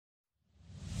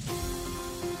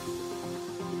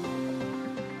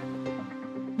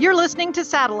You're listening to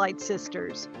Satellite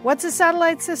Sisters. What's a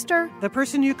satellite sister? The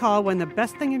person you call when the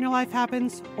best thing in your life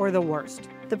happens or the worst.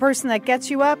 The person that gets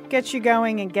you up, gets you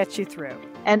going, and gets you through.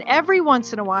 And every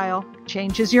once in a while,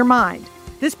 changes your mind.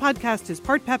 This podcast is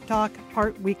part pep talk,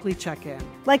 part weekly check-in.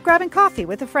 Like grabbing coffee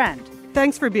with a friend.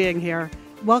 Thanks for being here.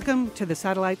 Welcome to the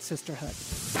Satellite Sisterhood.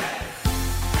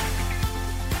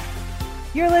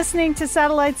 You're listening to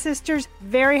Satellite Sisters.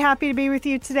 Very happy to be with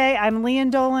you today. I'm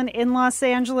Lian Dolan in Los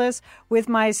Angeles with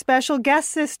my special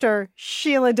guest sister,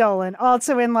 Sheila Dolan,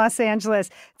 also in Los Angeles.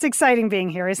 It's exciting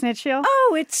being here, isn't it, Sheila?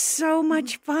 Oh, it's so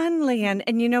much fun, Lian.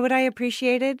 And you know what I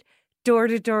appreciated?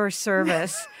 Door-to-door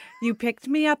service. You picked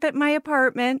me up at my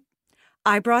apartment.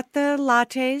 I brought the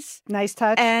lattes. Nice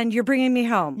touch. And you're bringing me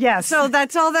home. Yes. So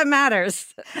that's all that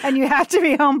matters. And you have to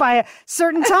be home by a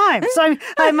certain time. So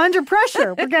I'm under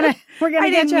pressure. We're gonna I get you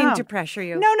didn't mean home. to pressure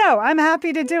you. No. I'm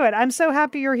happy to do it. I'm so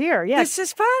happy you're here. Yes. This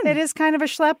is fun. It is kind of a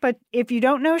schlep, but if you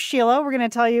don't know Sheila, we're going to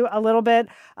tell you a little bit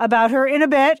about her in a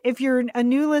bit. If you're a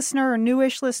new listener or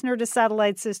newish listener to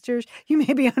Satellite Sisters, you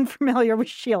may be unfamiliar with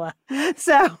Sheila.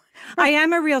 So I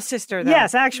am a real sister, though.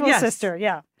 yes, actual sister.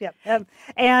 Yeah.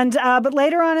 But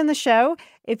later on in the show,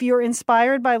 if you're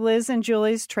inspired by Liz and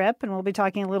Julie's trip, and we'll be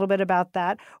talking a little bit about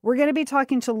that, we're going to be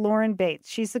talking to Lauren Bates.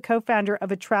 She's the co-founder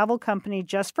of a travel company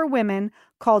just for women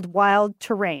called Wild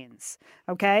Terrains.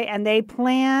 Okay. And they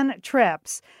plan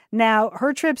trips. Now,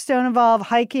 her trips don't involve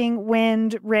hiking,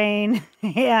 wind, rain,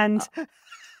 and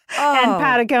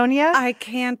Patagonia. I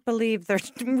can't believe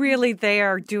they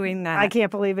are doing that. I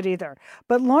can't believe it either.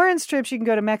 But Lauren's trips, you can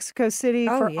go to Mexico City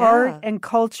for yeah. art and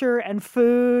culture and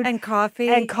food. And coffee.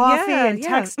 And coffee Yeah, and yeah.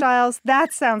 textiles.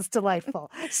 That sounds delightful.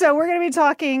 So we're going to be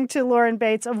talking to Lauren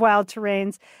Bates of Wild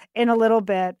Terrains in a little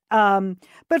bit.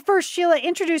 But first, Sheila,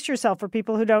 introduce yourself for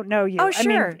people who don't know you. Oh,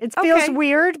 sure. I mean, it feels Okay.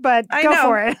 weird, but I go know.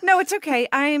 for it. No, it's okay.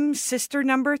 I'm sister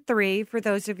number 3 for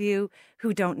those of you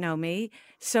who don't know me.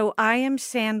 So I am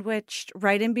sandwiched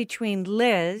right in between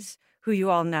Liz, who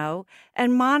you all know,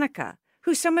 and Monica,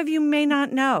 who some of you may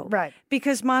not know. Right.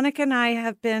 Because Monica and I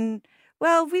have been,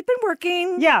 we've been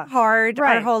working hard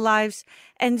right. our whole lives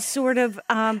and sort of...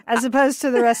 As opposed to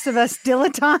the rest of us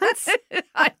dilettantes.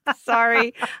 I'm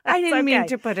sorry. I didn't mean okay.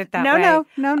 to put it that way.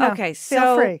 No. Okay, Feel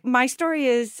so free. my story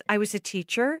is I was a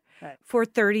teacher for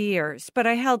 30 years, but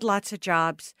I held lots of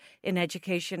jobs in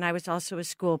education. I was also a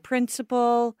school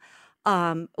principal,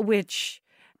 which,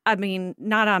 I mean,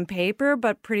 not on paper,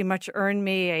 but pretty much earned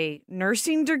me a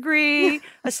nursing degree,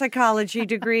 a psychology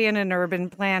degree, and an urban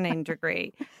planning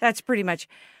degree. That's pretty much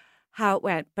how it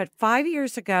went. But 5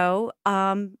 years ago,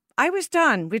 I was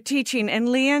done with teaching. And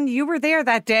Lian, you were there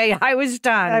that day. I was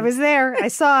done. I was there. I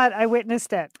saw it. I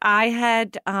witnessed it. I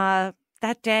had,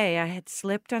 that day, I had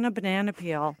slipped on a banana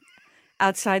peel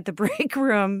outside the break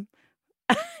room.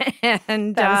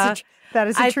 And That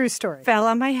is a true story. Fell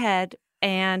on my head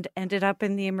and ended up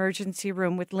in the emergency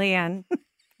room with Lian.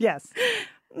 Yes.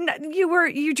 No,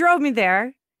 you drove me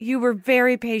there. You were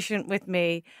very patient with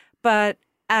me. But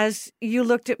as you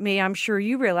looked at me, I'm sure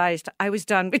you realized I was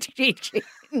done with teaching.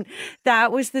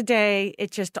 That was the day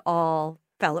it just all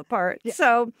fell apart. Yeah.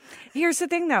 So here's the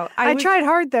thing, though. I tried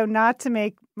hard, though, not to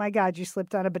make, my God, you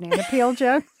slipped on a banana peel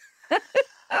joke.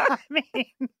 I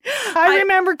mean, I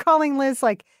remember calling Liz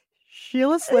like,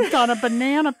 Sheila slipped on a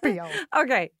banana peel.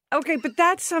 Okay, but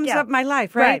that sums up my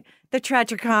life, right? The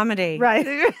tragic comedy. Right.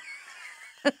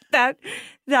 that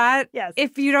yes.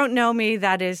 If you don't know me,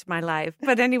 that is my life.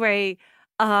 But anyway,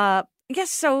 yes,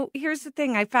 so here's the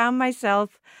thing. I found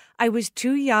myself, I was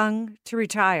too young to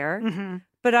retire,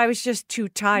 but I was just too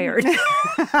tired.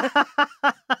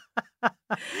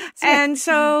 And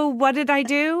so what did I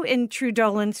do in true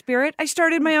Dolan spirit? I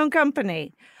started my own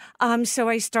company. So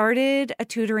I started a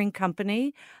tutoring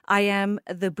company. I am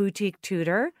the boutique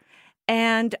tutor,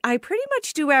 and I pretty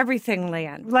much do everything,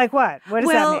 Lian. Like what? What does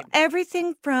that mean? Well,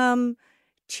 everything from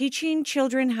teaching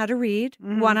children how to read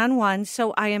one-on-one.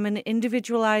 So I am an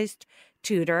individualized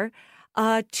tutor.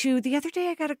 To the other day,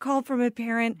 I got a call from a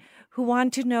parent who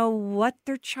wanted to know what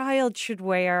their child should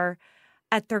wear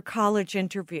at their college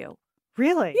interview.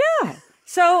 Really? Yeah.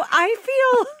 So I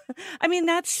feel, I mean,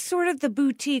 that's sort of the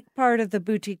boutique part of the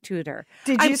boutique tutor.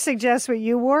 Did you suggest what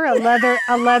you wore? A leather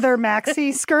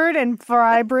maxi skirt and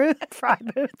fry boots?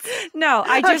 No,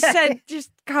 I just said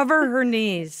just cover her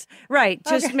knees. Right.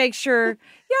 Just make sure,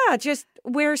 just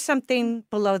wear something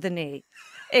below the knee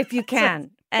if you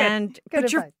can. And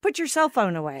put your cell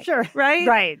phone away. Sure. Right?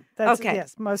 Right. That's, okay.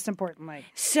 Yes, most importantly.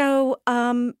 So,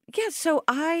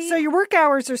 So your work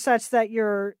hours are such that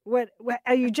you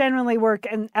generally work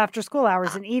after school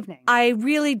hours and evenings. I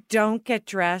really don't get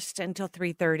dressed until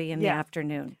 3:30 in the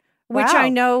afternoon, which Wow. I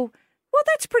know Well,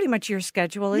 that's pretty much your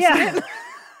schedule, isn't it?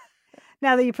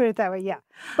 Now that you put it that way, yeah.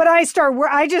 But I start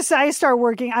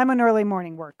working. I'm an early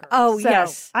morning worker. Oh, so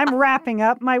yes. I'm wrapping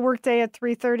up my workday at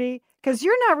 3:30 because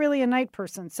you're not really a night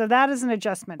person. So that is an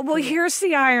adjustment. Well, here's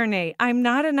the irony. I'm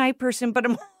not a night person, but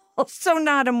I'm also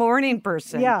not a morning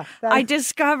person. Yeah. I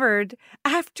discovered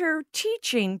after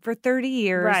teaching for 30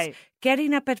 years, Right.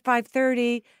 getting up at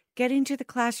 5:30, getting to the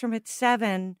classroom at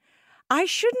 7, I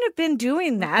shouldn't have been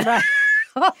doing that.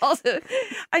 Right.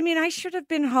 I mean, I should have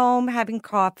been home having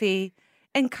coffee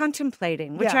and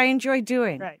contemplating, which Yeah. I enjoy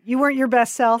doing. Right. You weren't your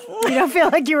best self. You don't feel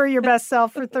like you were your best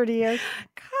self for 30 years.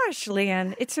 Gosh,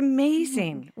 Leanne, it's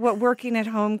amazing what working at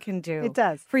home can do. It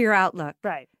does. For your outlook.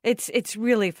 Right. It's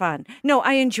really fun. No,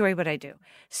 I enjoy what I do.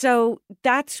 So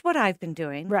that's what I've been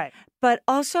doing. Right. But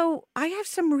also, I have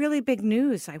some really big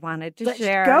news I wanted to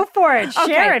share. Go for it. Share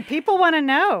Okay. it. People want to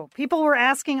know. People were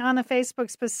asking on the Facebook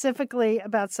specifically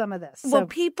about some of this. Well,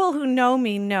 people who know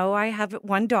me know I have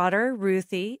one daughter,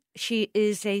 Ruthie. She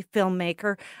is a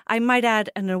filmmaker. I might add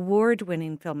an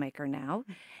award-winning filmmaker now.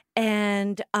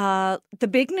 And the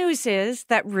big news is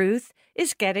that Ruth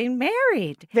is getting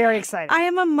married. Very exciting. I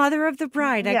am a mother of the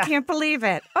bride. Yeah. I can't believe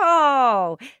it.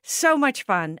 Oh, so much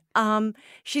fun.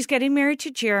 She's getting married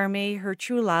to Jeremy, her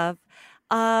true love.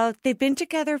 They've been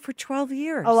together for 12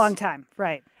 years. A long time.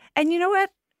 Right. And you know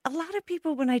what? A lot of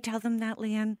people, when I tell them that,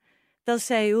 Leanne, they'll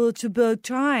say, oh, it's about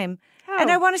time. And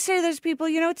I want to say to those people,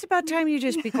 it's about time you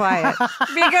just be quiet.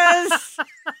 Because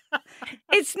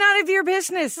it's none of your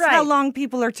business how Right. long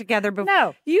people are together. But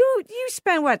No. You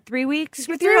spent, what, 3 weeks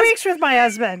with 3 weeks with my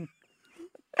husband.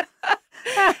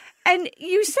 And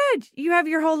you said you have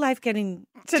your whole life getting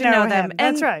to know them. him.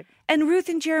 That's right. And Ruth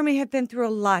and Jeremy have been through a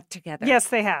lot together. Yes,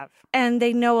 they have. And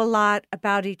they know a lot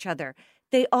about each other.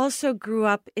 They also grew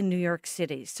up in New York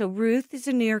City. So Ruth is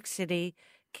a New York City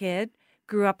kid,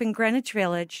 grew up in Greenwich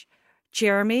Village.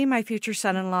 Jeremy, my future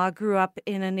son-in-law, grew up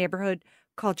in a neighborhood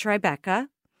called Tribeca.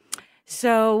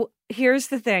 So here's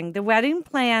the thing. The wedding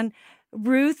plan,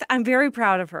 Ruth, I'm very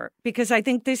proud of her because I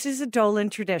think this is a Dolan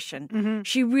tradition. Mm-hmm.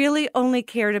 She really only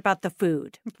cared about the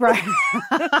food. Right.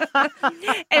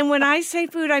 And when I say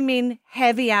food, I mean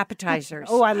heavy appetizers.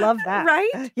 Oh, I love that.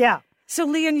 Right? Yeah. So,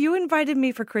 Leanne, you invited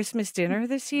me for Christmas dinner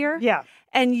this year. Yeah.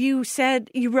 And you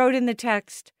wrote in the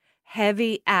text,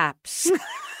 heavy apps.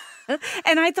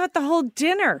 And I thought the whole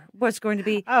dinner was going to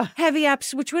be heavy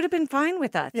apps, which would have been fine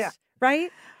with us. Yeah.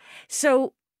 Right?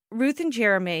 So, Ruth and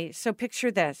Jeremy, so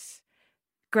picture this.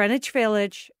 Greenwich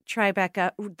Village,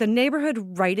 Tribeca, the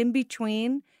neighborhood right in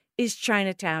between is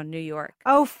Chinatown, New York.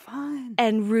 Oh, fun.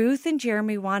 And Ruth and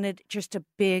Jeremy wanted just a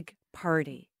big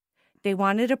party. They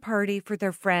wanted a party for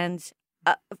their friends,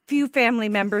 a few family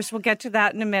members. We'll get to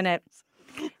that in a minute.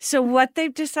 So what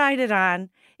they've decided on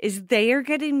is they are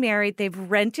getting married. They've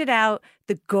rented out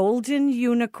the Golden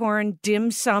Unicorn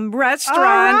Dim Sum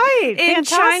restaurant in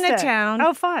Fantastic. Chinatown.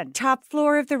 Oh, fun. Top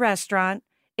floor of the restaurant.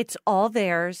 It's all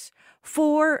theirs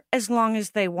for as long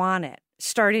as they want it,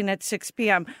 starting at 6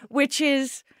 p.m., which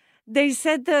is, they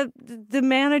said the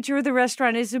manager of the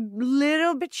restaurant is a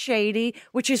little bit shady,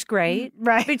 which is great.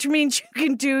 Right. Which means you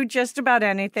can do just about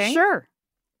anything. Sure.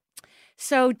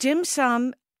 So dim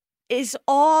sum is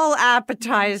all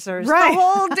appetizers. Right. The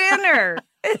whole dinner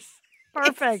is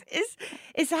Perfect.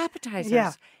 is appetizers.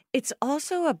 Yeah. It's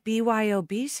also a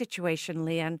BYOB situation,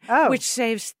 Leanne, Oh. which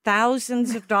saves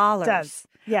thousands of dollars. Does.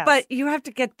 Yes. But you have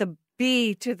to get the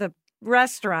B to the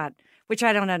restaurant, which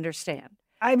I don't understand.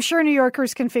 I'm sure New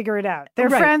Yorkers can figure it out. Their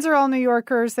Right. friends are all New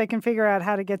Yorkers. They can figure out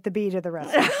how to get the B to the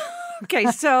restaurant. Okay,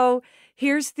 so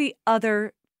here's the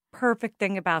other perfect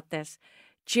thing about this.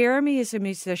 Jeremy is a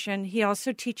musician. He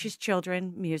also teaches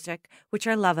children music, which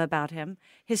I love about him.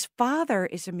 His father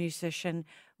is a musician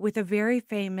with a very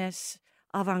famous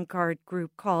avant-garde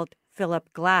group called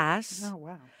Philip Glass. Oh,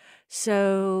 wow.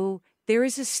 So there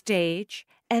is a stage,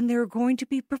 and there are going to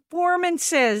be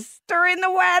performances during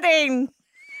the wedding.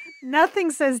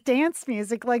 Nothing says dance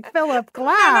music like Philip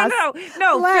Glass.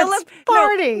 No, Let's Philip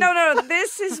party. No,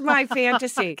 this is my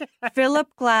fantasy. Philip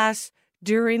Glass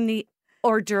during the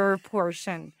hors d'oeuvre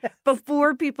portion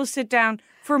before people sit down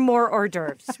for more hors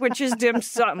d'oeuvres, which is dim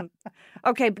sum.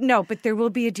 Okay, no, but there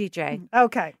will be a DJ.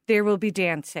 Okay. There will be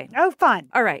dancing. Oh, fun.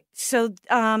 All right, so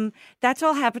that's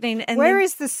all happening. And Where then,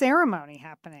 is the ceremony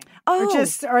happening? Oh.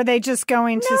 Or are they just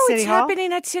going to no, City it's Hall?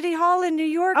 happening at City Hall in New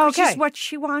York, which Okay. is what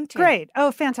she wanted. Great.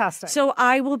 Oh, fantastic. So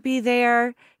I will be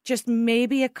there, just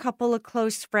maybe a couple of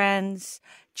close friends.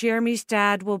 Jeremy's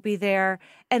dad will be there,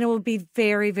 and it will be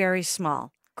very, very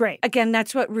small. Great. Again,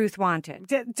 that's what Ruth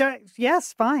wanted.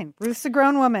 Yes, fine. Ruth's a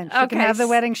grown woman. She can Okay. have the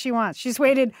wedding she wants. She's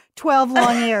waited 12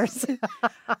 long years.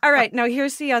 All right. Now,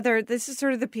 here's the other. This is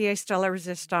sort of the pièce de la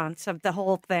résistance of the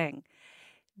whole thing.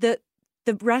 The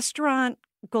restaurant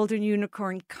Golden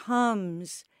Unicorn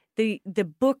comes, the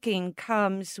booking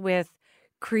comes with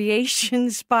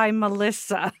creations by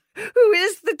Melissa, who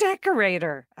is the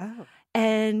decorator. Oh.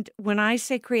 And when I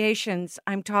say creations,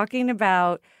 I'm talking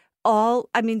about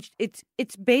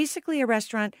it's basically a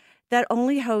restaurant that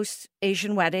only hosts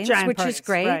Asian weddings, Giant which parties, is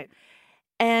great.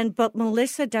 Right. But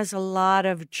Melissa does a lot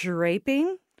of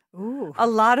draping, Ooh. a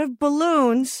lot of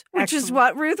balloons, which is Excellent.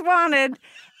 what Ruth wanted,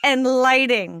 and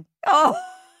lighting. Oh,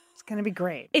 It's going to be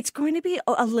great. it's going to be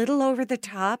a little over the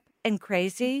top and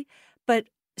crazy, but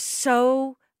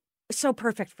so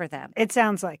perfect for them. It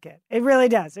sounds like it. It really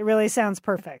does. It really sounds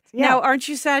perfect. Yeah. Now, aren't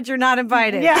you sad you're not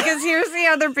invited? Yeah. Because here's the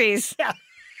other piece. Yeah.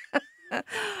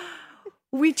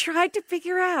 Ruth tried to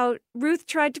figure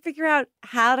out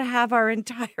how to have our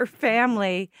entire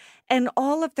family and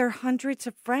all of their hundreds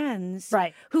of friends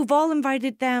Right. who've all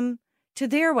invited them to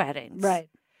their weddings. Right.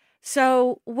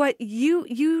 So what you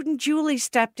and Julie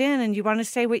stepped in, and you want to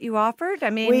say what you offered? I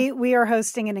mean, We are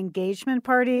hosting an engagement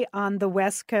party on the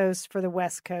West Coast for the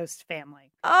West Coast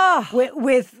family. oh,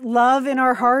 With love in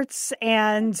our hearts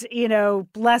and,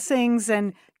 blessings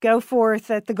and go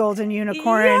forth at the Golden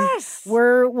Unicorn. yes.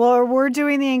 We're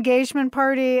doing the engagement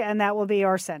party and that will be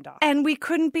our send off. And we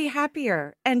couldn't be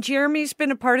happier. And Jeremy's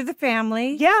been a part of the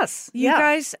family. Yes. You yeah.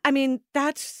 guys, I mean,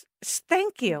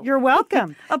 thank you. You're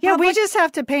welcome. A Yeah, we public- just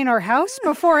have to paint our house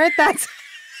before it.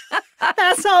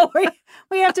 That's all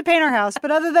we have to paint our house. But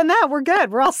other than that, we're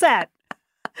good. We're all set.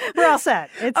 We're all set.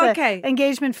 It's Okay. an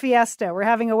engagement fiesta. We're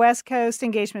having a West Coast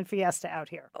engagement fiesta out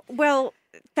here. Well,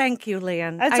 thank you,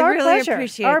 Leanne. It's I our really pleasure.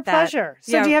 appreciate Our that. pleasure.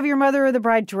 So Yeah. do you have your mother or the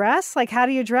bride dress? Like, how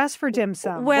do you dress for dim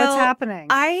sum? Well, What's happening?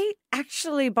 I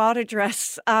actually bought a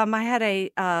dress. I had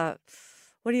a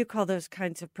what do you call those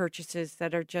kinds of purchases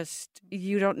that are just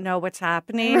you don't know what's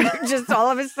happening? You're just all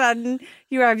of a sudden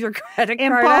you have your credit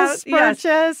card Impulse out. Yes,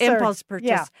 purchase? or- impulse purchase.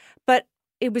 Yeah. But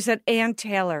it was at Ann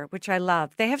Taylor, which I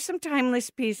love. They have some timeless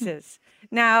pieces.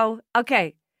 Now,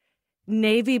 okay,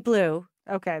 navy blue,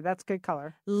 Okay, that's good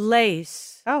color.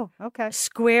 lace, Oh, okay.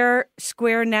 square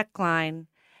neckline,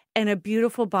 and a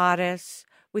beautiful bodice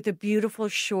with a beautiful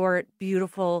short,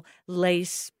 beautiful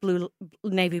lace,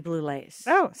 navy blue lace.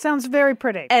 Oh, sounds very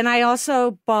pretty. And I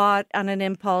also bought on an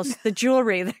impulse the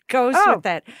jewelry that goes Oh. with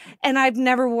it. And I've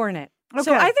never worn it.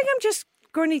 So Okay. I think I'm just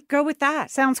going to go with that.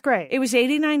 Sounds great. It was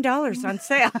 $89 on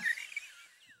sale.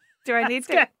 Do I need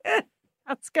to?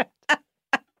 That's good.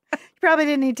 You probably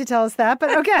didn't need to tell us that,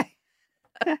 but okay.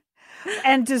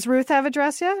 And does Ruth have a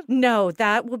dress yet? No,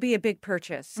 that will be a big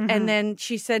purchase. Mhm. And then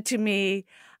she said to me,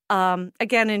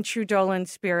 again in true Dolan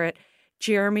spirit,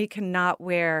 Jeremy cannot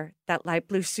wear that light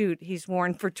blue suit he's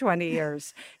worn for 20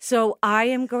 years. So I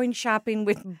am going shopping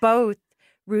with both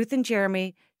Ruth and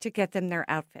Jeremy to get them their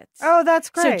outfits. Oh, that's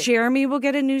great. So Jeremy will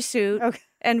get a new suit, Okay.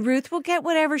 and Ruth will get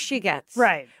whatever she gets.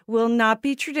 Right. Will not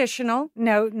be traditional,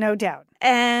 No doubt.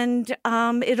 and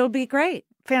it'll be great.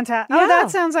 Fantastic. Yeah. Oh, that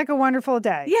sounds like a wonderful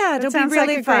day. Yeah, That it'll be sounds really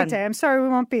like a fun. great day. I'm sorry we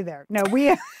won't be there. No, we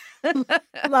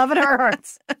love in our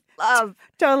hearts. Love.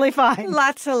 Totally fine.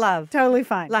 Lots of love. Totally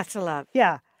fine. Lots of love.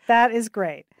 Yeah, that is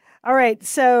great. All right.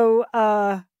 So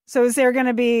is there going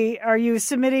to be, are you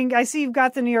submitting? I see you've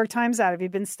got the New York Times out. Have you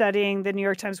been studying the New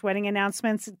York Times wedding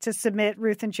announcements to submit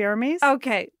Ruth and Jeremy's?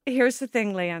 Okay, here's the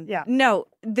thing, Leanne. Yeah. No,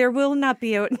 there will not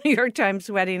be a New York Times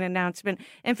wedding announcement.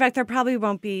 In fact, there probably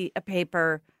won't be a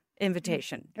paper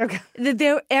invitation. Okay.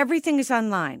 Everything is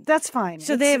online. That's fine.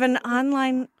 So they have an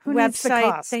online Who needs the website.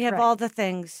 cost? They have Right. all the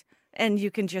things, and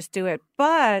you can just do it.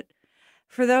 But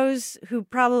for those who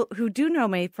do know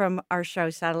me from our show,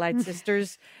 Satellite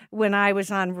Sisters, when I was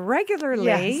on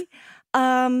regularly,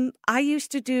 I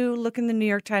used to look in the New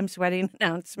York Times wedding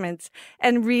announcements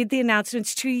and read the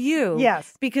announcements to you.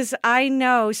 Yes. Because I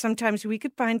know sometimes we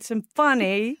could find some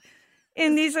funny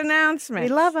in these announcements.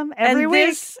 We love them every and week.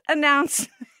 This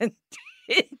announcement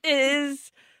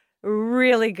is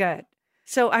really good.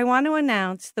 So I want to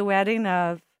announce the wedding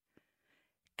of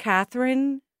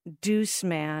Catherine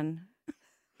Deuceman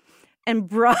and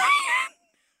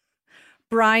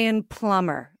Brian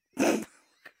Plummer.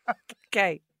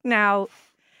 Okay. Now,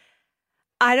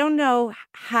 I don't know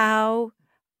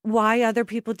why other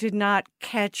people did not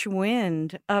catch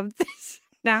wind of this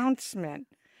announcement.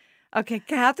 Okay,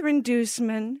 Catherine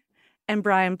Deuceman and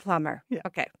Brian Plummer. Yeah.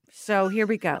 Okay, so here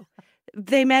we go.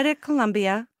 They met at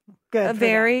Columbia. Good.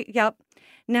 for them.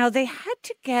 Now they had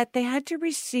to get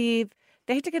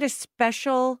a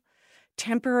special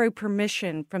temporary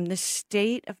permission from the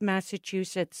state of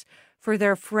Massachusetts for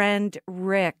their friend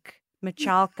Rick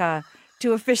Michalka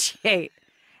to officiate.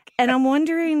 And I'm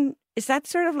wondering, is that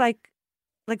sort of like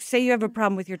say you have a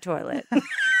problem with your toilet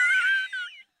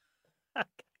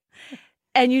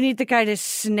and you need the guy to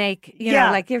snake, you know,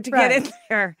 like you have to get in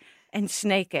there and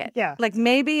snake it. Yeah. Like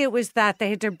maybe it was that they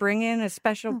had to bring in a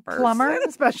special person.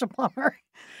 A special plumber.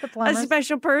 The A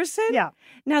special person? Yeah.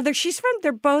 Now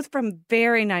they're both from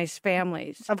very nice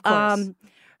families. Of course.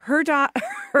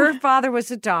 Her father was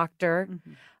a doctor,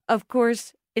 of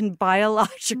course, in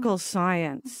biological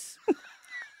science.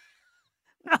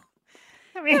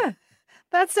 I mean,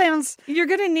 that sounds. You're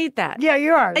going to need that. Yeah,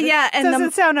 you are. Yeah, and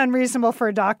doesn't sound unreasonable for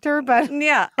a doctor, but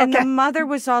yeah. And the mother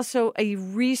was also a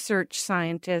research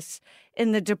scientist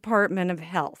in the Department of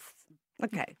Health.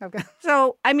 Okay.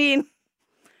 So, I mean,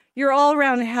 your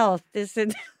all-around health is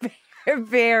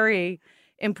very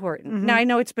important. Now, I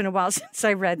know it's been a while since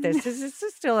I read this. Is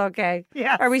this still okay?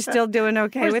 Yeah. Are we still doing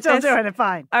okay with this? We're still doing it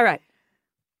fine. All right.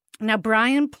 Now,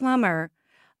 Brian Plummer,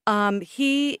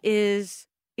 he's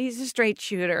a straight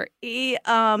shooter. He's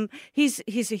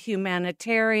a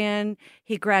humanitarian.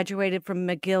 He graduated from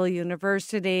McGill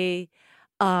University,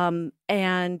 and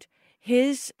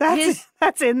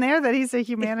that's in there that he's a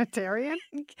humanitarian.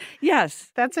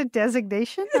 Yes, that's a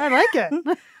designation. I like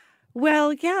it.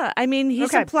 Well, yeah. I mean,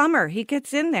 he's a plumber. He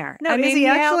gets in there. No, I mean, is he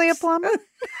actually a plumber?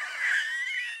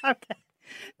 Okay.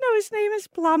 No, his name is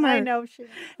Plummer. I know.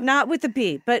 Not with a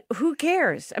B, but who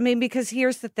cares? I mean, because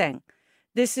here's the thing.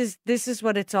 This is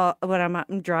what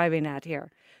I'm driving at here.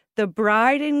 The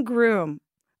bride and groom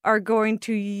are going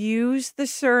to use the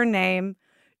surname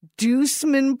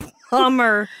Dooseman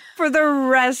Plummer for the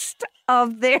rest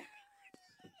of their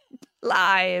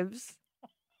lives.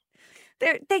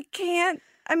 They can't.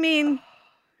 I mean,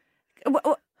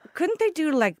 couldn't they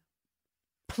do like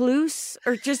Plus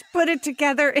or just put it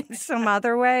together in some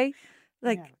other way?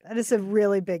 Like that is a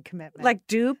really big commitment. Like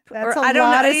dupe, that's or a I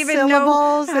don't lot know, of even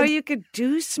syllables know how you could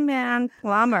Dooseman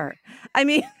Plummer. I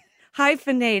mean,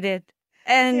 hyphenated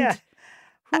and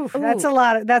that's a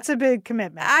lot. That's a big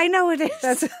commitment. I know it is.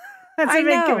 That's a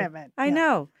big commitment. I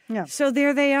know. Yeah. So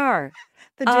there they are.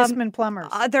 The Dooseman Plumbers.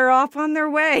 They're off on their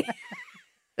way.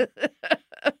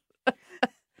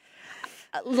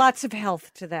 Lots of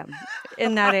health to them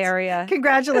in that area.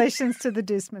 Congratulations to the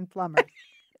Dooseman Plumber.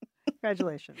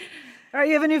 Congratulations. All right,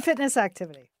 you have a new fitness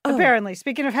activity. Apparently,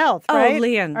 speaking of health, right? Oh,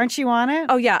 Leanne. Aren't you on it?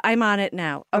 Oh, yeah, I'm on it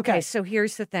now. Okay, so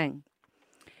here's the thing.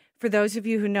 For those of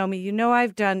you who know me, you know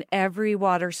I've done every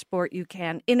water sport you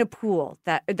can in a pool.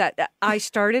 That I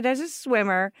started as a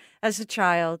swimmer as a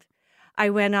child.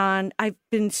 I've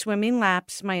been swimming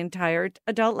laps my entire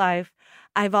adult life.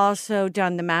 I've also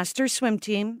done the master swim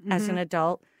team as an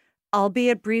adult,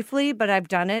 albeit briefly, but I've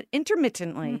done it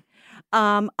intermittently.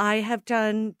 I have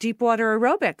done deep water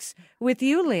aerobics with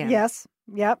you, Leanne. Yes.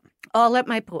 Yep. All at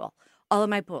my pool.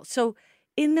 So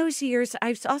in those years,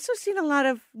 I've also seen a lot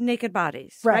of naked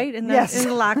bodies, right? In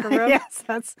the locker room. Yes,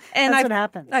 that's what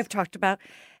happens. I've talked about.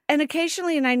 And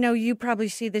occasionally, and I know you probably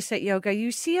see this at yoga,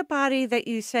 you see a body that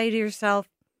you say to yourself,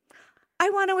 I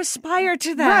want to aspire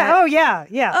to that. Right. Oh, yeah.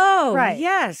 Yeah. Oh, right.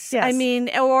 Yes. I mean,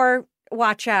 or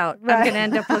watch out. Right. I'm going to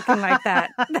end up looking like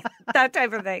that. That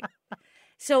type of thing.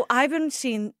 So I've been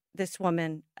seeing this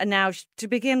woman, and now to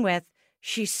begin with,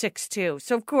 she's 6'2".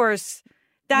 So, of course,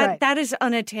 that is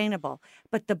unattainable.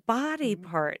 But the body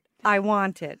part, I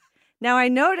wanted. Now, I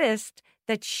noticed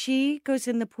that she goes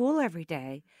in the pool every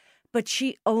day, but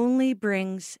she only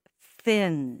brings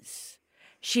fins.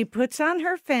 She puts on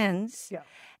her fins. Yeah.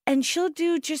 And she'll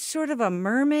do just sort of a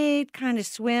mermaid kind of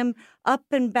swim up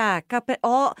and back,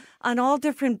 on all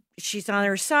different. She's on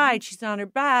her side, she's on her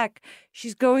back,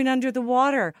 she's going under the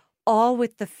water, all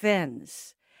with the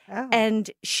fins. Oh.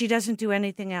 And she doesn't do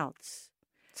anything else.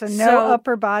 So no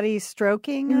upper body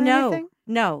stroking or anything?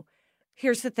 No.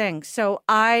 Here's the thing. So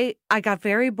I got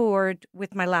very bored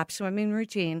with my lap swimming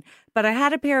routine, but I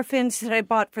had a pair of fins that I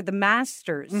bought for the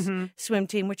Masters swim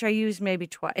team, which I used maybe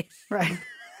twice. Right.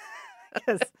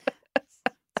 Because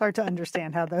it's hard to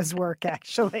understand how those work,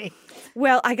 actually.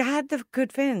 Well, I had the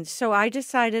good fins, so I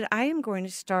decided I am going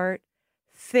to start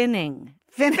finning.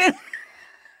 Okay.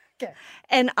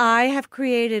 And I have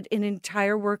created an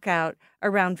entire workout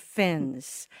around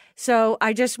fins. So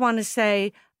I just want to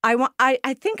say,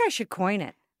 I think I should coin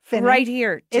it right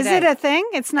here today. Is it a thing?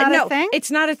 It's not a thing?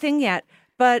 It's not a thing yet,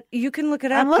 but you can look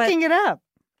it up. I'm looking it up.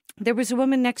 There was a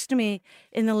woman next to me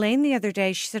in the lane the other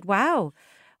day. She said, wow,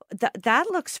 that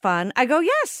looks fun. I go,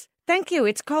 yes, thank you.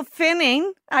 It's called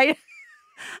finning.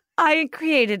 I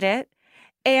created it,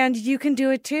 and you can do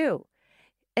it too.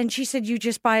 And she said, you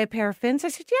just buy a pair of fins? I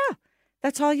said, yeah.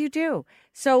 That's all you do.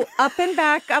 So up and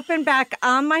back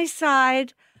on my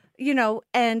side,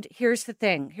 and here's the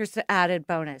thing. Here's the added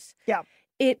bonus. Yeah.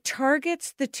 It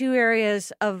targets the two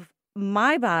areas of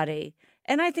my body,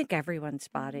 and I think everyone's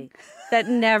body, that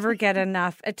never get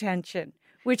enough attention,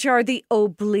 which are the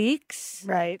obliques.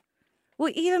 Right.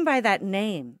 Well, even by that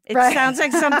name, it Right. sounds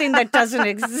like something that doesn't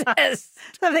exist.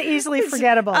 Something easily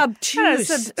forgettable. Obtuse.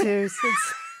 Obtuse.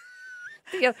 It's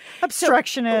You know,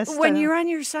 obstructionist. So when you're on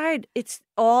your side, it's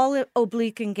all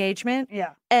oblique engagement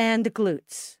yeah. and the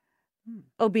glutes.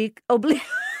 Oblique,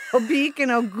 oblique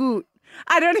and ogut.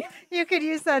 I don't even. You could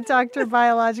use that Dr.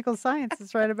 Biological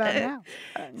Sciences right about now.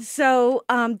 So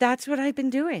that's what I've been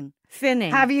doing.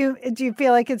 Finning. Do you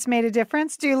feel like it's made a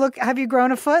difference? Have you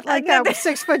grown a foot like No, that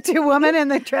 6'2" woman in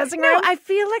the dressing room? No, I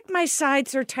feel like my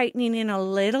sides are tightening in a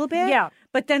little bit. Yeah.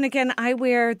 But then again, I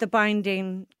wear the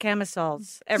binding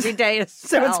camisoles every day as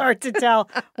So well. it's hard to tell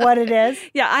what it is.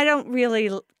 Yeah, I don't really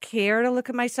care to look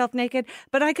at myself naked,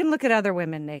 but I can look at other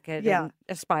women naked Yeah. and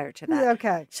aspire to that.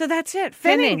 Okay. So that's it.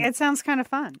 Finning. Finning. It sounds kind of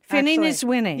fun. Finning actually. is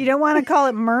winning. You don't want to call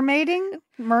it mermaiding?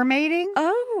 Mermaiding?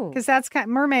 Oh. Because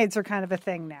mermaids are kind of a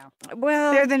thing now.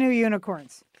 Well, They're the new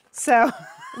unicorns. So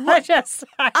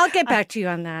I'll get back to you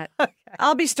on that. Okay.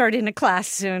 I'll be starting a class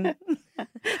soon.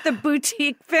 The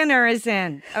boutique finner is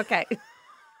in. Okay.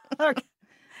 Okay.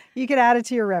 You can add it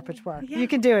to your repertoire. Yeah. You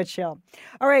can do it, Sheil.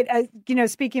 All right.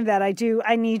 Speaking of that,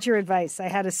 I need your advice. I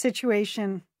had a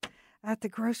situation at the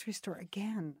grocery store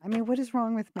again. I mean, what is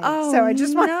wrong with me? Oh, so I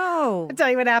just want no. to tell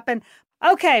you what happened.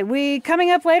 Okay,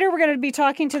 coming up later, we're going to be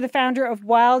talking to the founder of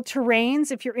Wild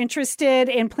Terrains. If you're interested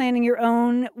in planning your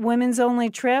own women's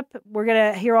only trip, we're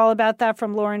going to hear all about that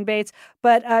from Lauren Bates.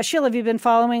 But Sheila, have you been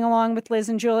following along with Liz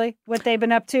and Julie, what they've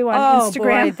been up to on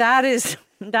Instagram? Boy,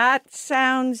 that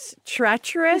sounds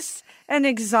treacherous and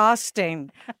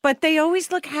exhausting, but they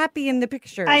always look happy in the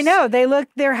pictures. I know.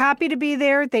 They're happy to be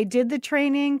there. They did the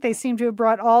training. They seem to have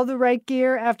brought all the right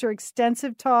gear after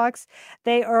extensive talks.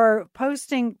 They are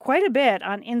posting quite a bit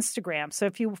on Instagram. So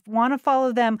if you want to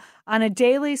follow them on a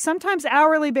daily, sometimes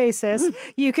hourly basis,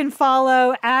 you can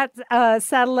follow at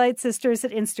Satellite Sisters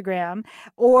at Instagram,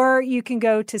 or you can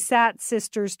go to Sat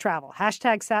Sisters Travel,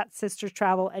 hashtag Sat Sisters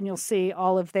Travel, and you'll see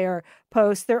all of their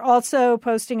posts. They're also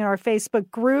posting in our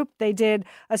Facebook group. They did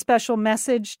a special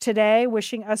message today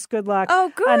wishing us good luck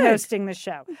on hosting the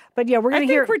show. But yeah, we're going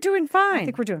to hear. We're doing fine. I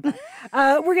think we're doing fine.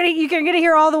 You're going to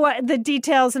hear all the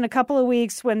details in a couple of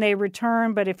weeks when they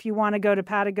return. But if you want to go to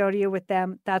Patagonia with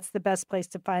them, that's the best place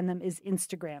to find them is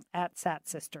Instagram at Sat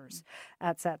Sisters.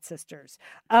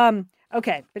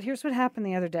 Okay, but here's what happened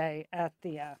the other day at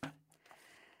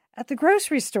the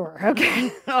grocery store.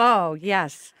 Okay. Oh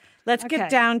yes. Let's Okay. get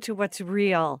down to what's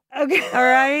real. Okay. All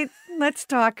right. Let's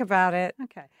talk about it.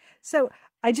 Okay. So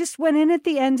I just went in at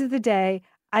the end of the day.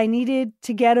 I needed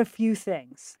to get a few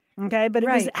things. Okay. But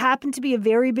it happened to be a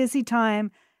very busy time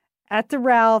at the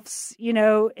Ralph's,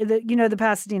 the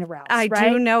Pasadena Ralph's. I right?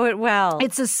 do know it well.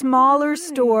 It's a smaller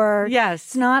store. Yes.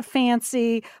 It's not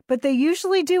fancy, but they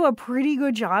usually do a pretty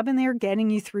good job in there getting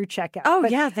you through checkout. Oh,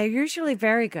 yeah. They're usually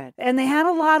very good. And they had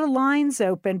a lot of lines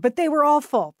open, but they were all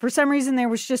full. For some reason, there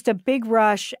was just a big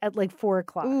rush at like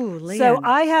 4:00. Ooh, Leanne. So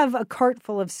I have a cart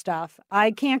full of stuff.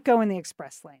 I can't go in the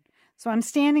express lane. So I'm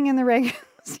standing in the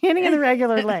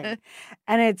regular lane,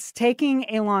 and it's taking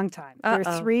a long time. There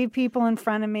are 3 people in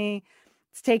front of me.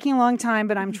 It's taking a long time,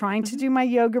 but I'm trying to do my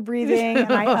yoga breathing,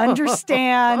 and I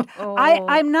understand.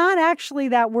 I'm not actually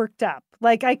that worked up.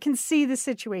 Like, I can see the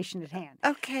situation at hand.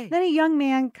 Okay. Then a young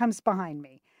man comes behind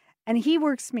me, and he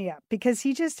works me up because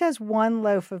he just has 1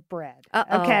 loaf of bread.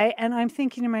 Uh-oh. Okay? And I'm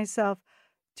thinking to myself,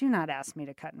 do not ask me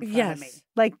to cut in front of me. Yes.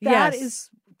 Like,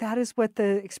 that is what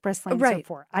the express lanes are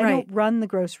for. I don't run the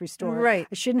grocery store. Right.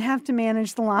 I shouldn't have to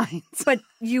manage the lines. But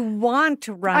you want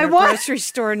to run grocery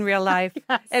store in real life.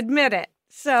 Yes. Admit it. I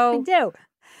So do.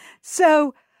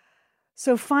 So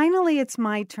finally it's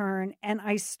my turn, and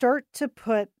I start to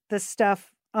put the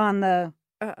stuff on the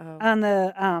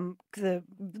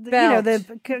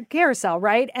carousel,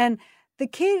 right? And the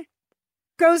kid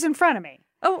goes in front of me.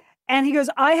 Oh. And he goes,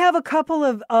 I have a couple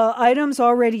of items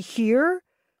already here.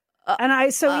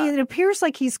 It appears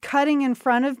like he's cutting in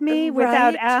front of me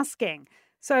without asking.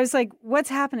 So I was like, what's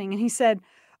happening? And he said,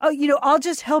 oh, I'll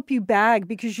just help you bag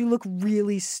because you look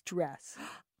really stressed.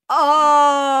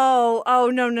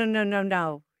 Oh,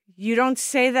 no. You don't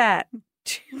say that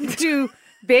to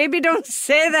baby. Don't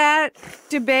say that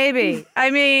to baby. I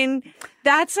mean,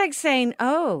 that's like saying,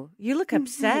 oh, you look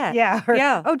upset. Yeah.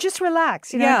 Yeah. Oh, just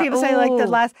relax. People say like the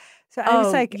last. So I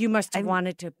was like, you must have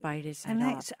wanted to bite his head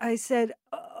off. I said,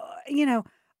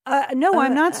 No,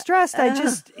 I'm not stressed.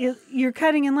 You're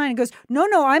cutting in line. He goes,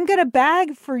 no, I'm going to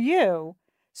bag for you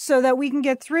so that we can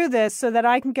get through this so that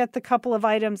I can get the couple of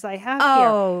items I have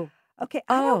here. Okay,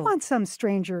 I don't want some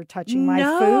stranger touching my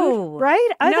food, right?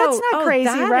 That's not crazy,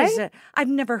 right? I've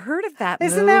never heard of that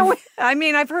Isn't move. that what? I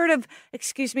mean, I've heard of,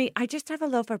 excuse me, I just have a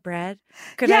loaf of bread.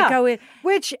 Could I go in?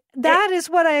 Which that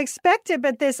is what I expected,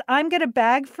 but this, I'm going to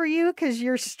bag for you because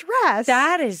you're stressed.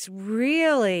 That is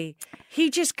really,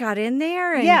 he just got in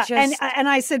there and and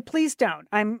I said, please don't.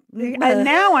 And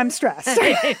now I'm stressed.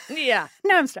 Yeah.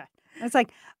 Now I'm stressed. It's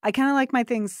like, I kind of like my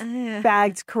things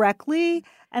bagged correctly.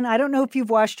 And I don't know if you've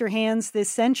washed your hands this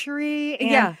century.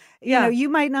 And, you know, you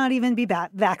might not even be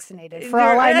vaccinated for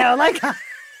all I know. Like, I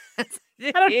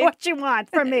don't know what you want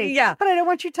from me. Yeah. But I don't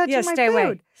want you touching my stay food.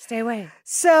 Away. Stay away.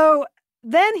 So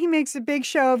then he makes a big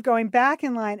show of going back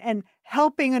in line and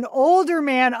helping an older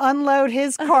man unload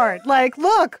his cart. Like,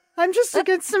 look, I'm just a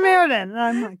good Samaritan. And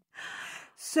I'm like,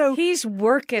 so he's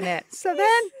working it. So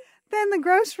then the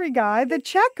grocery guy, the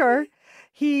checker,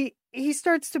 he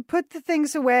starts to put the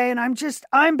things away, and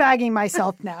I'm bagging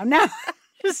myself now. Now,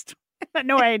 just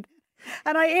annoyed.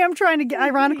 And I am trying to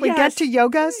ironically get to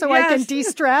yoga so I can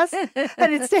de-stress.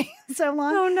 And it's taking so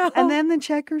long. Oh, no. And then the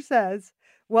checker says,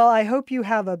 well, I hope you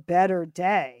have a better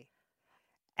day.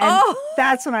 And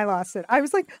that's when I lost it. I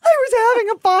was like, I was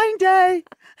having a fine day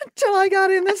until I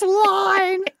got in this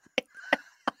line.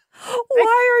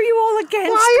 Why are you all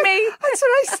against me? That's what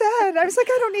I said. I was like,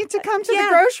 I don't need to come to the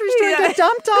grocery store and get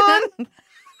dumped on.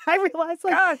 I realized,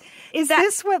 like, is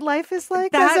this what life is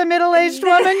like as a middle-aged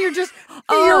woman? You're just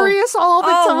furious all the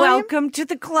time. Welcome to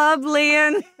the club,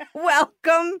 Lian.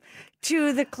 Welcome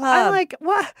to the club. I'm like,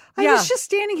 what? I was just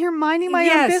standing here minding my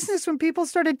own business when people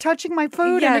started touching my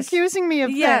food and accusing me of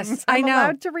things. I'm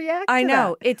allowed to react to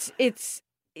know. that. It's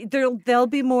there'll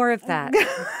be more of that.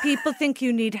 People think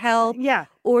you need help. Yeah.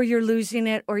 Or you're losing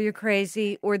it, or you're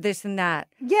crazy, or this and that.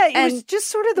 Yeah, it was just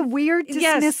sort of the weird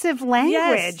dismissive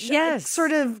language. Yes.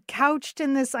 Sort of couched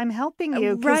in this, I'm helping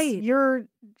you because you're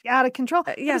out of control.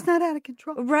 It's not out of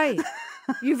control. Right.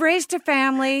 You've raised a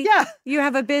family. Yeah. You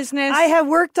have a business. I have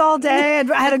worked all day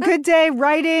and I had a good day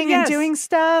writing and doing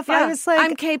stuff. Yeah. I was like,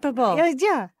 I'm capable.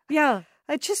 Yeah. Yeah.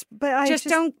 I just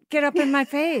don't get up in my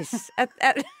face.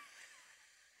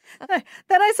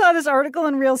 Then I saw this article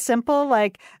in Real Simple,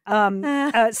 like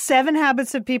 7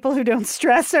 habits of people who don't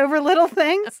stress over little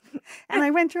things. And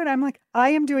I went through it. I'm like, I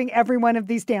am doing every one of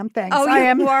these damn things. Oh,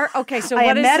 you are? Okay, so I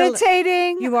what am is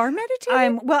meditating. You are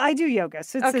meditating? I do yoga,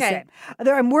 so it's the same.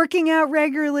 I'm working out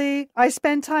regularly. I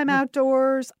spend time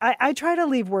outdoors. I try to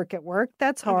leave work at work.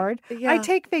 That's hard. Yeah. I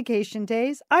take vacation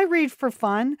days. I read for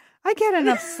fun. I get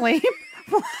enough sleep.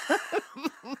 Leave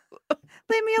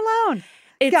me alone.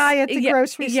 Guy at the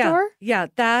grocery store? Yeah,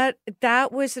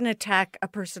 that was an attack, a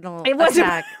personal it was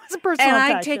attack. It was a personal attack. attack.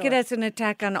 And I take it as an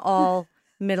attack on all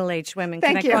middle-aged women.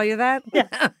 Thank Can you. I call you that?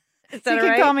 Yeah. Is that you all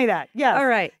right? can call me that. Yeah. All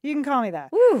right. You can call me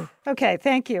that. Woo. Okay,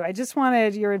 thank you. I just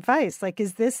wanted your advice. Like,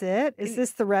 is this it? Is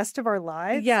this the rest of our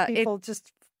lives? Yeah. People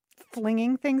just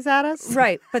flinging things at us?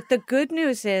 Right. But the good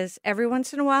news is every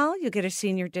once in a while you get a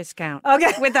senior discount.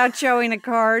 Okay. Without showing a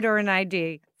card or an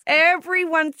ID. Every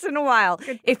once in a while.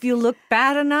 If you look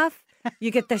bad enough, you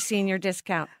get the senior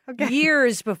discount.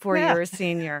 Years before you're a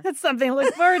senior. That's something to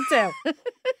look forward to.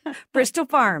 Bristol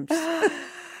Farms.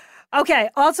 Okay.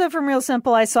 Also from Real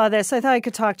Simple, I saw this. I thought I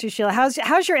could talk to you, Sheila.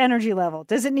 How's your energy level?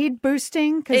 Does it need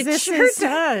boosting? It sure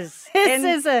does. This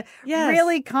is a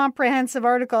really comprehensive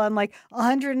article on like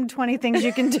 120 things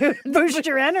you can do to boost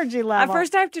your energy level.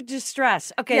 First, I have to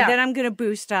distress. Okay, then I'm going to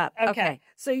boost up. Okay.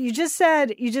 So you just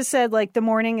said like the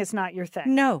morning is not your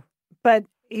thing. No. But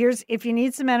if you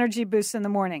need some energy boost in the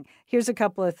morning, here's a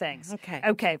couple of things.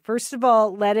 Okay. First of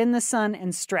all, let in the sun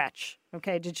and stretch.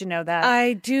 Okay. Did you know that?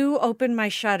 I do open my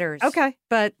shutters. Okay.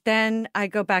 But then I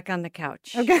go back on the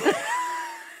couch. Okay.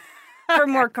 For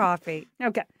more coffee.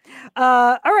 Okay.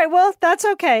 All right. Well, that's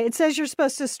okay. It says you're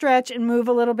supposed to stretch and move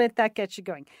a little bit. That gets you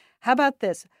going. How about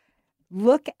this?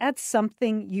 Look at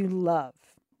something you love.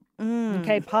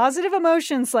 Okay, positive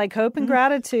emotions like hope and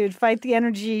gratitude fight the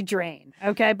energy drain,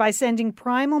 okay, by sending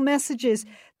primal messages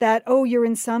that, you're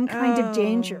in some kind of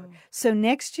danger. So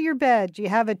next to your bed, do you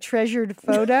have a treasured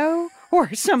photo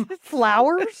or some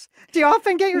flowers? Do you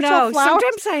often get yourself flowers?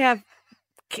 Sometimes I have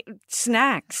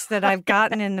snacks that I've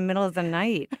gotten in the middle of the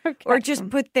night or just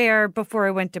put there before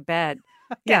I went to bed.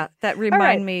 Yeah, that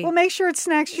remind me. Well, make sure it's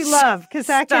snacks you love because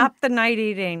that stop the night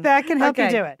eating. That can help you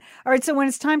do it. All right, so when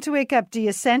it's time to wake up, do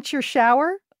you scent your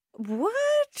shower? What?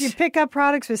 Do you pick up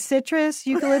products with citrus,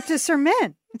 eucalyptus, or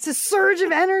mint? It's a surge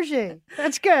of energy.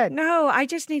 That's good. No, I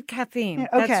just need caffeine. Yeah,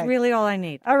 okay. That's really all I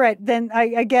need. All right. Then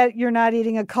I get you're not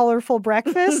eating a colorful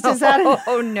breakfast. Is that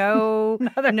Oh, no.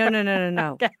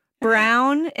 No. Okay.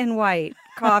 Brown and white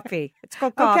coffee. It's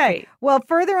called coffee. Okay. Well,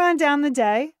 further on down the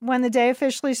day, when the day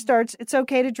officially starts, it's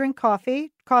okay to drink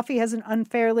coffee. Coffee has an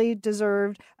unfairly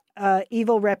deserved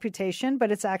evil reputation,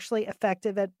 but it's actually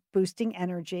effective at boosting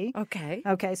energy. Okay.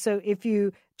 Okay. So if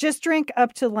you just drink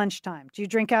up to lunchtime, do you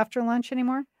drink after lunch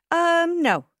anymore?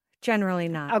 No, generally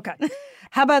not. Okay.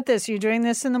 How about this? Are you doing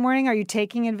this in the morning? Are you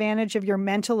taking advantage of your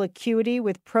mental acuity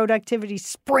with productivity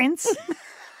sprints?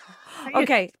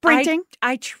 Okay. Sprinting?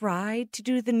 I tried to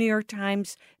do the New York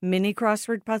Times mini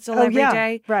crossword puzzle every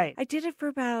day. Right. I did it for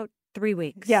about 3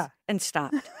 weeks. Yeah. And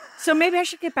stopped. So maybe I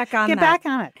should get back on Get that. back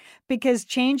on it. Because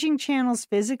changing channels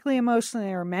physically,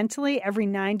 emotionally, or mentally every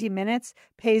 90 minutes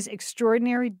pays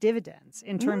extraordinary dividends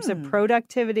in terms of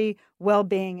productivity,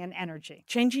 well-being, and energy.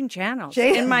 Changing channels.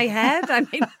 In my head? I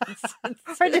mean,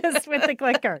 Or just with the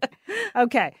clicker.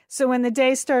 Okay. So when the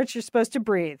day starts, you're supposed to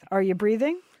breathe. Are you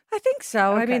breathing? I think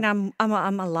so. Okay. I mean,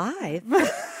 I'm alive.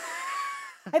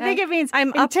 I think it means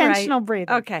I'm intentional upright.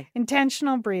 breathing. Okay.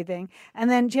 Intentional breathing. And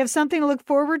then do you have something to look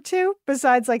forward to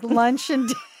besides like lunch and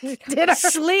dinner?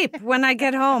 Sleep when I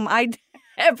get home.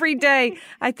 Every day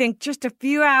I think just a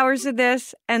few hours of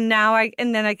this and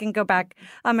then I can go back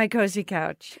on my cozy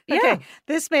couch. Yeah. Okay.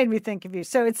 This made me think of you.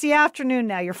 So it's the afternoon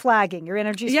now. You're flagging. Your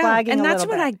energy's flagging and a that's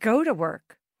little when bit. I go to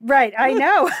work. Right. I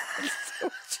know.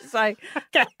 Which is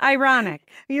ironic.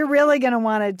 You're really going to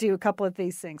want to do a couple of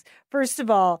these things. First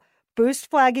of all, boost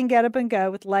flagging, get up and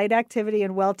go with light activity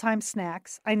and well-timed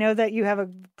snacks. I know that you have a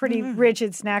pretty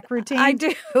rigid snack routine. I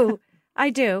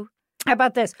do. How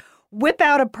about this? Whip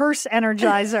out a purse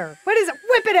energizer. What is it?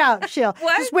 Whip it out, Sheila.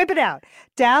 What? Just whip it out.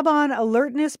 Dab on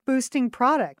alertness boosting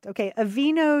product. Okay.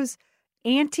 Aveeno's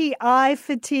anti-eye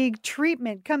fatigue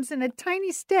treatment comes in a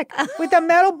tiny stick with a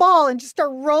metal ball and just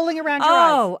start rolling around your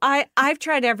eyes. Oh, I've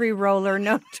tried every roller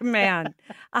known to man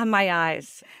on my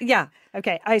eyes. Yeah.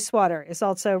 Okay. Ice water is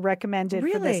also recommended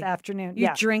for this Really? afternoon. You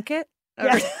Yeah. drink it?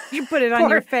 Yeah. Or you put it on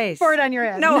your face? Pour it on your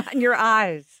head. No, on your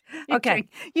eyes. Okay.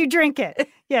 You drink it.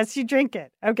 Yes, you drink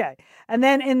it. Okay. And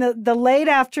then in the late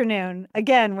afternoon,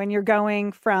 again, when you're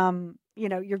going from,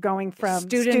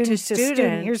 Student to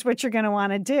student. Here's what you're going to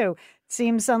want to do.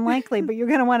 Seems unlikely, but you're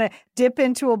going to want to dip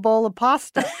into a bowl of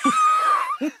pasta.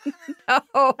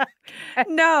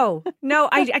 No,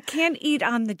 I can't eat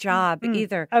on the job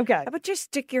either. Okay. How about just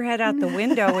stick your head out the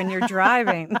window when you're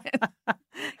driving?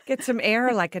 Get some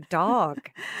air like a dog.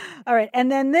 All right. And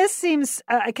then this seems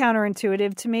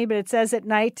counterintuitive to me, but it says at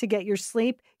night to get your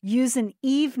sleep, use an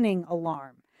evening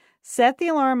alarm. Set the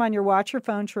alarm on your watch or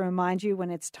phone to remind you when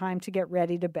it's time to get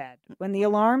ready to bed. When the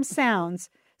alarm sounds,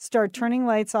 start turning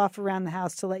lights off around the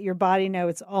house to let your body know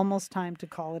it's almost time to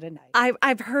call it a night.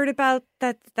 I've heard about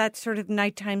that sort of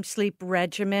nighttime sleep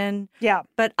regimen. Yeah.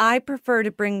 But I prefer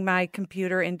to bring my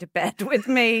computer into bed with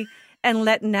me and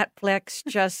let Netflix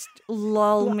just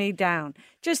lull me down.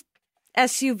 Just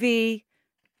SUV,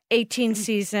 18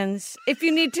 seasons. If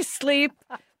you need to sleep,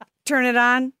 turn it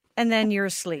on, and then you're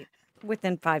asleep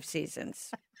within 5 seasons.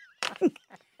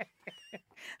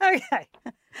 Okay.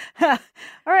 All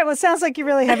right. Well, it sounds like you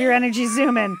really have your energy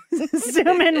zooming.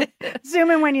 Zoom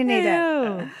in when you need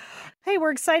it. Hey, we're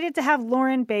excited to have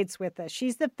Lauren Bates with us.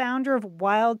 She's the founder of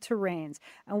Wild Terrains.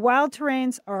 And Wild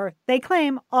Terrains are, they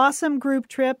claim, awesome group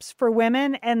trips for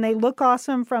women, and they look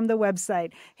awesome from the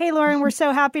website. Hey, Lauren, we're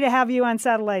so happy to have you on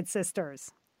Satellite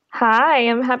Sisters. Hi,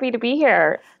 I'm happy to be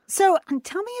here. So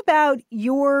tell me about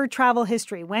your travel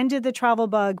history. When did the travel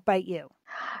bug bite you?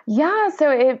 Yeah,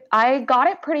 so I got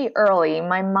it pretty early.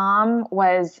 My mom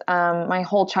was my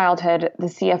whole childhood the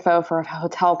CFO for a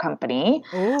hotel company.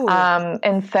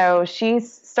 And so she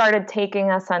started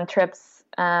taking us on trips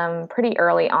pretty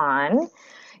early on.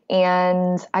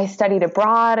 And I studied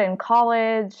abroad in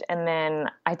college, and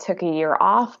then I took a year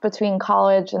off between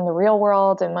college and the real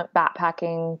world and went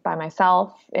backpacking by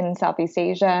myself in Southeast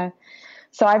Asia.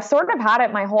 So I've sort of had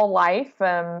it my whole life,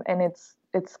 and it's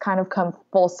kind of come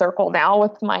full circle now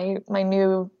with my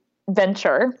new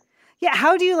venture. Yeah.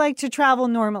 How do you like to travel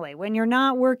normally when you're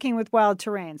not working with Wild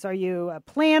Terrains? Are you a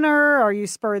planner? Are you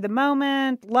spur of the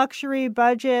moment, luxury,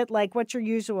 budget? Like, what's your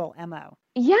usual MO?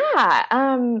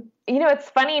 Yeah. It's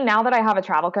funny now that I have a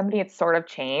travel company, it's sort of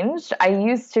changed. I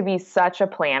used to be such a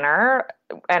planner,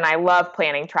 and I love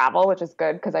planning travel, which is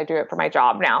good because I do it for my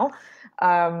job now.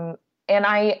 And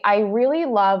I really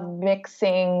love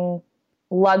mixing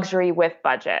luxury with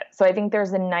budget. So I think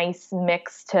there's a nice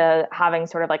mix to having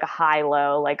sort of like a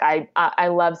high-low. Like I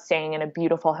love staying in a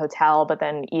beautiful hotel, but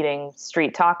then eating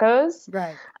street tacos.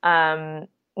 Right.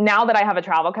 now that I have a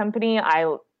travel company,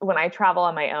 when I travel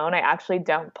on my own, I actually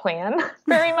don't plan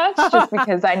very much just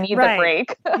because I need the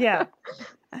break. Yeah.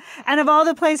 And of all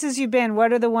the places you've been,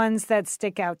 what are the ones that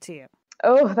stick out to you?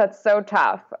 Oh, that's so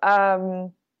tough.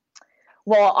 Wild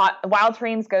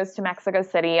Terrains goes to Mexico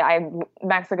City.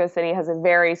 Mexico City has a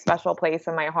very special place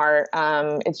in my heart.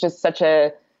 It's just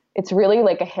it's really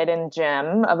like a hidden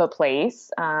gem of a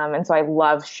place. And so I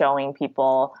love showing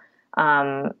people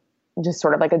just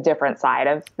sort of like a different side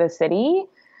of the city.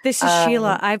 This is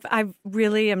Sheila. I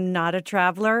really am not a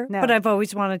traveler, but I've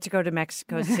always wanted to go to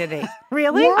Mexico City.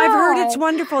 Really? Yeah. I've heard it's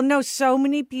wonderful. No, so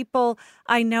many people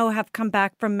I know have come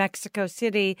back from Mexico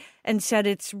City and said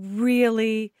it's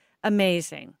really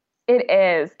amazing. It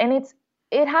is. And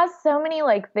it has so many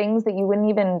like things that you wouldn't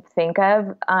even think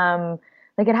of.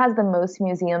 Like it has the most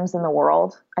museums in the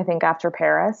world, I think, after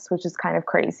Paris, which is kind of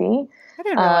crazy. I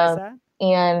didn't realize that.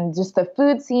 And just the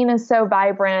food scene is so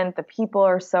vibrant. The people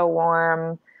are so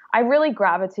warm. I really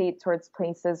gravitate towards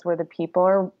places where the people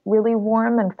are really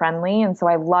warm and friendly. And so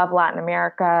I love Latin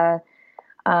America.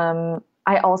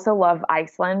 I also love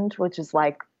Iceland, which is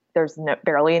like, there's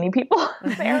barely any people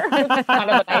there. It's kind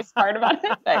of a nice part about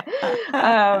it. But,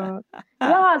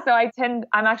 so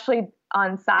I'm actually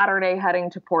on Saturday heading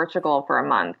to Portugal for a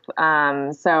month.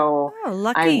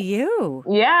 Lucky you.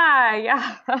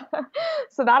 Yeah.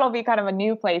 So that'll be kind of a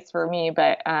new place for me,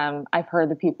 but I've heard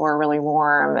the people are really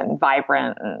warm and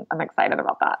vibrant, and I'm excited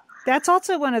about that. That's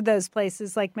also one of those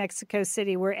places like Mexico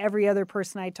City where every other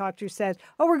person I talk to says,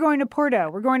 oh, we're going to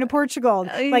Porto, we're going to Portugal.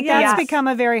 Like that's become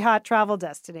a very hot travel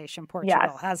destination,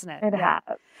 Portugal, hasn't it? It has.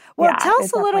 Well, tell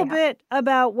us a little bit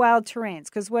about Wild Terrains,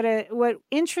 because what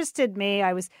interested me,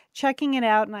 I was checking it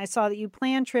out and I saw that you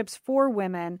plan trips for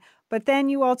women, but then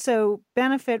you also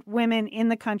benefit women in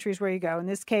the countries where you go. In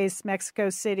this case, Mexico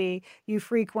City, you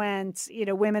frequent,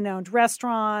 women-owned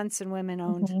restaurants and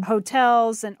women-owned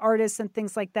hotels and artists and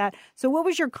things like that. So what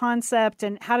was your concept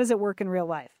and how does it work in real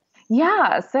life?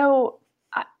 Yeah, so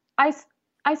I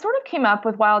sort of came up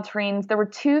with Wild Terrains. There were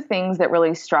two things that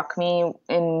really struck me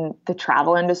in the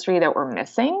travel industry that were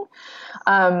missing.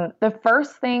 The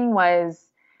first thing was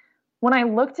when I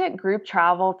looked at group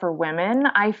travel for women,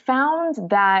 I found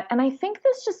that, and I think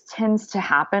this just tends to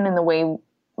happen in the way,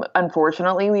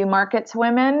 unfortunately, we market to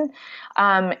women,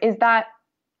 is that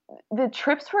the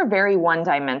trips were very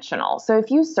one-dimensional. So if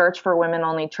you search for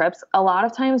women-only trips, a lot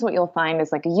of times what you'll find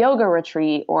is like a yoga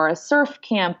retreat or a surf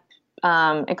camp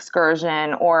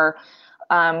excursion or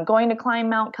going to climb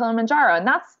Mount Kilimanjaro. And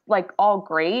that's like all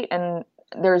great. And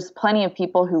there's plenty of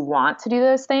people who want to do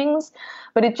those things,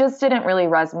 but it just didn't really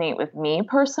resonate with me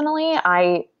personally.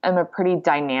 I am a pretty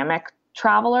dynamic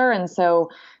traveler. And so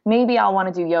maybe I'll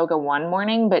want to do yoga one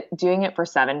morning, but doing it for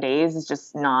 7 days is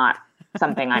just not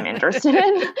something I'm interested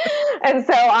in. And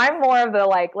so I'm more of the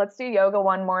like, let's do yoga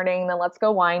one morning, then let's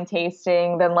go wine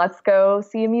tasting, then let's go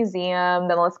see a museum,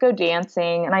 then let's go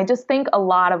dancing. And I just think a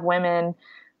lot of women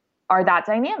are that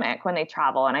dynamic when they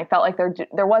travel. And I felt like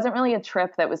there wasn't really a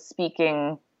trip that was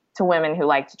speaking to women who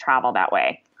like to travel that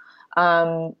way.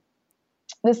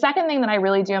 The second thing that I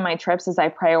really do in my trips is I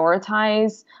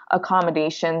prioritize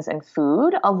accommodations and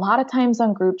food. A lot of times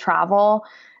on group travel,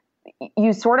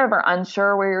 you sort of are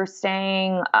unsure where you're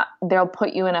staying. They'll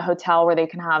put you in a hotel where they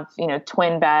can have,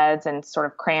 twin beds and sort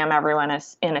of cram everyone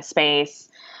in a space.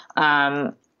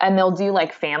 And they'll do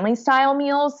like family style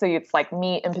meals. So it's like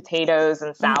meat and potatoes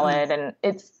and salad. And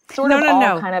it's sort of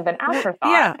kind of an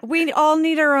afterthought. Yeah. We all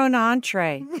need our own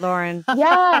entree, Lauren.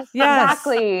 Yes,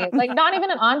 exactly. Like not even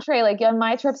an entree. Like on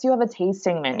my trips, you have a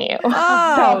tasting menu.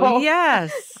 Oh,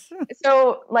 yes.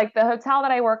 So like the hotel that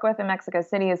I work with in Mexico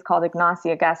City is called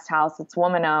Ignacia Guest House. It's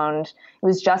woman owned. It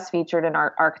was just featured in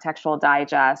our Architectural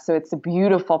Digest. So it's a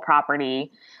beautiful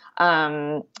property.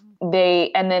 And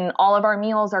then all of our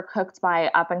meals are cooked by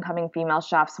up and coming female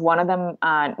chefs. One of them,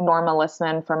 Norma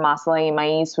Listman from Masala y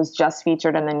Maíz, was just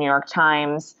featured in the New York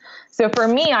Times. So for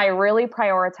me, I really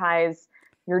prioritize,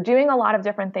 you're doing a lot of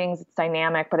different things. It's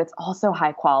dynamic, but it's also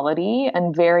high quality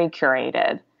and very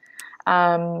curated.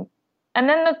 And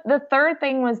then the third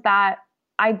thing was that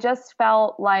I just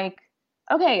felt like,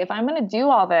 okay, if I'm going to do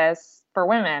all this for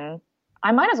women,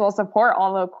 I might as well support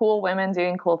all the cool women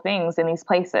doing cool things in these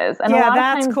places. And a lot of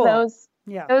times cool.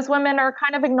 Those women are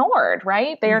kind of ignored,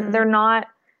 right? They're not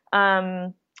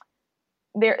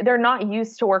they're not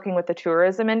used to working with the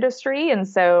tourism industry, and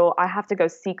so I have to go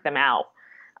seek them out.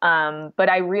 But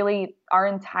our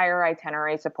entire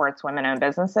itinerary supports women-owned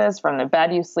businesses, from the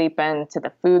bed you sleep in to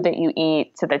the food that you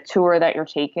eat to the tour that you're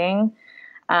taking.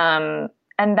 And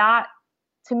that,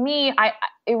 to me,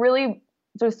 it really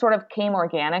just sort of came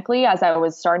organically as I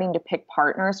was starting to pick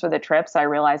partners for the trips. I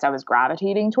realized I was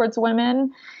gravitating towards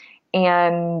women.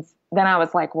 And then I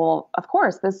was like, well, of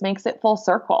course, this makes it full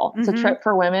circle. It's a trip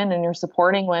for women, and you're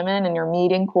supporting women, and you're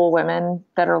meeting cool women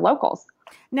that are locals.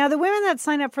 Now, the women that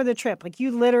sign up for the trip, like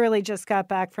you literally just got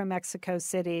back from Mexico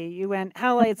City. You went,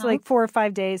 it's like 4 or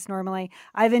 5 days normally.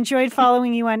 I've enjoyed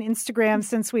following you on Instagram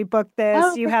since we booked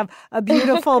this. You have a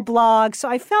beautiful blog. So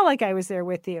I felt like I was there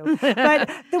with you. But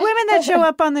the women that show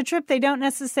up on the trip, they don't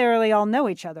necessarily all know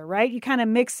each other, right? You kind of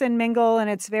mix and mingle, and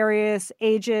it's various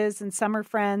ages, and some are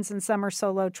friends and some are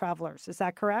solo travelers. Is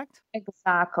that correct?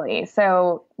 Exactly.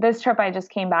 So this trip I just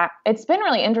came back, it's been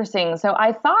really interesting. So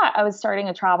I thought I was starting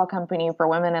a travel company for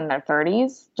women in their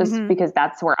 30s, just because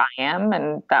that's where I am.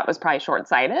 And that was probably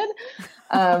short-sighted.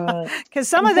 Because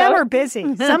some of them are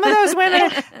busy. Some of those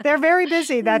women, they're very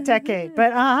busy that decade.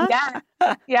 But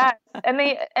yeah.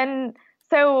 And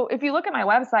so if you look at my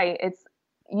website,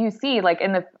 you see like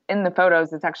in the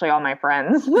photos, it's actually all my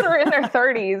friends that are in their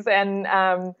 30s.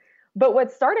 And but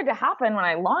what started to happen when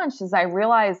I launched is I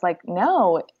realized like,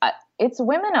 no, it's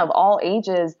women of all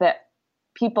ages that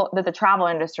the travel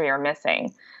industry are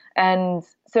missing. And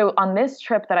so on this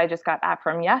trip that I just got back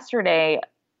from yesterday,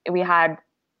 we had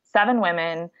 7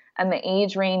 women, and the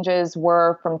age ranges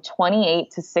were from 28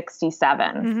 to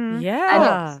 67. Yeah.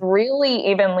 And it's really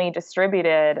evenly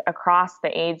distributed across the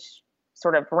age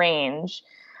sort of range.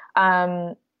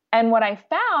 And what I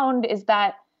found is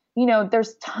that,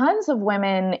 there's tons of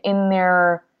women in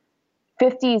their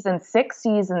 50s and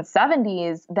 60s and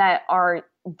 70s that are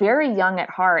very young at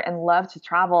heart and love to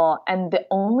travel. And the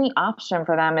only option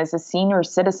for them is a senior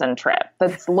citizen trip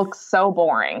that looks so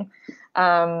boring.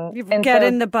 Get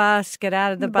in the bus, get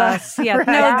out of the bus. Yeah,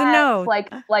 right. No. Like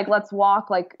let's walk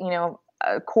a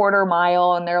quarter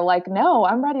mile. And they're like, no,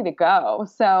 I'm ready to go.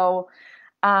 So,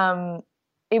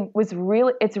 it's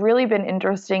really been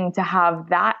interesting to have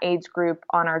that age group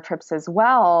on our trips as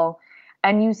well.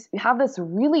 And you have this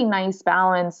really nice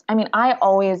balance. I mean, I was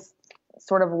always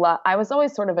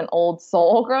sort of an old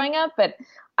soul growing up, but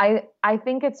I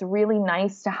think it's really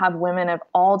nice to have women of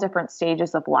all different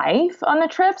stages of life on the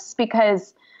trips,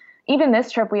 because even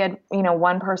this trip we had,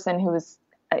 one person who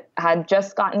had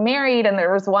just gotten married, and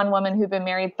there was one woman who'd been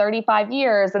married 35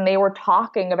 years, and they were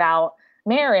talking about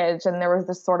marriage, and there was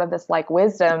this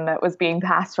wisdom that was being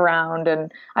passed around.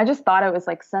 And I just thought it was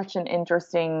like such an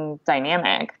interesting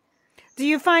dynamic. Do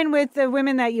you find with the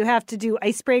women that you have to do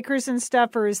icebreakers and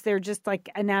stuff, or is there just like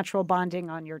a natural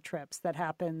bonding on your trips that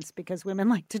happens because women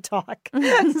like to talk?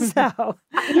 So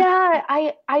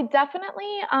yeah, I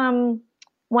definitely,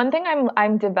 one thing I'm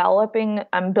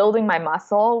building my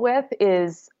muscle with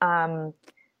is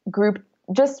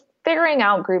just figuring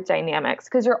out group dynamics,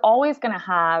 because you're always going to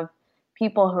have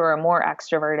people who are more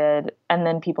extroverted and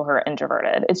then people who are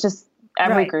introverted. It's just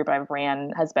every group I've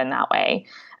ran has been that way.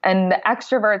 And the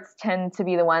extroverts tend to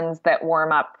be the ones that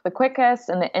warm up the quickest,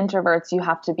 and the introverts, you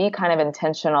have to be kind of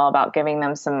intentional about giving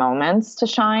them some moments to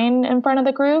shine in front of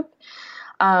the group.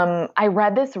 I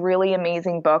read this really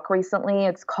amazing book recently.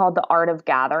 It's called The Art of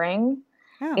Gathering.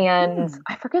 And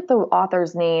I forget the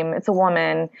author's name. It's a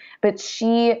woman, but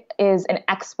she is an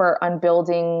expert on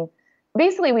building.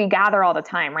 Basically, we gather all the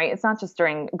time, right? It's not just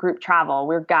during group travel.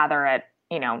 We gather at,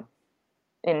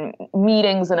 in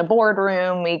meetings in a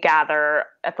boardroom. We gather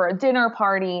for a dinner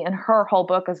party. And her whole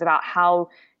book is about how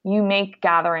you make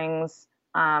gatherings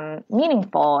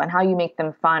meaningful and how you make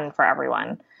them fun for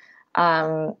everyone.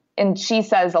 And she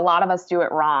says a lot of us do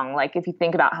it wrong. Like if you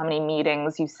think about how many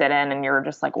meetings you sit in and you're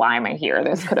just like, why am I here?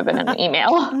 This could have been an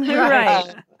email.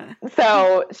 Right.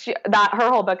 So her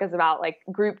whole book is about like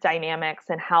group dynamics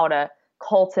and how to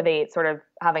cultivate sort of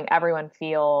having everyone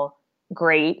feel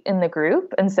great in the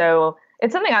group. And so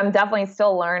it's something I'm definitely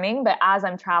still learning, but as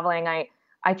I'm traveling,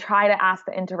 I try to ask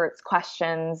the introverts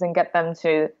questions and get them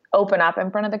to open up in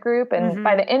front of the group. And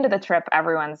by the end of the trip,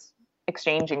 everyone's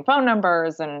exchanging phone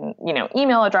numbers and,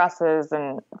 email addresses,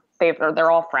 and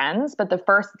they're all friends. But the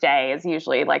first day is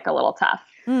usually like a little tough.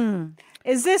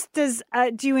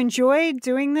 Do you enjoy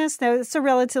doing this? Now, it's a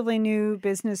relatively new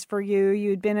business for you.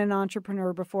 You'd been an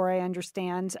entrepreneur before, I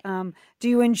understand. Do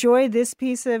you enjoy this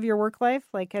piece of your work life?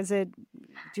 Do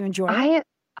you enjoy it?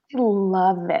 I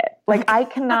love it. Like I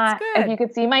cannot, if you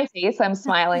could see my face, I'm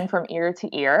smiling from ear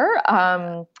to ear.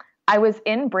 I was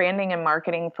in branding and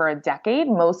marketing for a decade,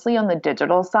 mostly on the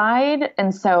digital side.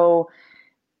 And so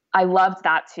I loved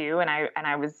that too. And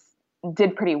I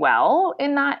did pretty well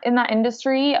in that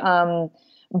industry.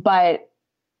 But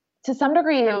to some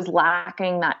degree it was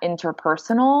lacking that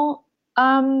interpersonal,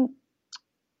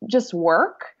 just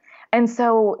work. And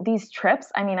so these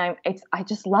trips, I mean, I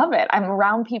just love it. I'm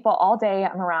around people all day.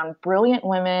 I'm around brilliant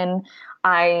women.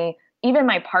 Even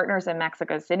my partners in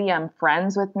Mexico City, I'm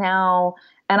friends with now.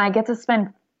 And I get to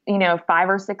spend, 5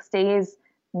 or 6 days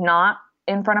not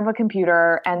in front of a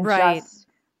computer and just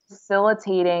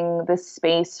facilitating this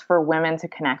space for women to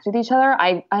connect with each other.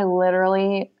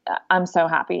 I'm so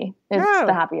happy. It's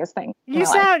the happiest thing. You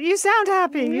sound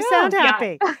happy. You sound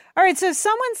happy. Yeah. All right. So if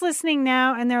someone's listening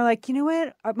now and they're like, you know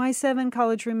what? My 7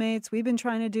 college roommates, we've been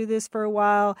trying to do this for a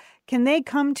while. Can they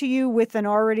come to you with an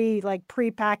already like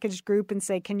prepackaged group and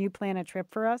say, can you plan a trip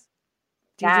for us?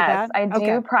 Do you do that? I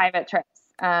do private trips.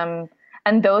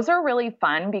 And those are really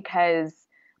fun because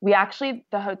the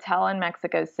hotel in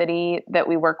Mexico City that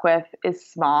we work with is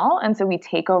small. And so we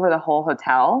take over the whole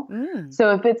hotel.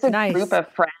 So if it's a group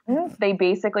of friends, they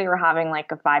basically are having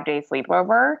like a 5-day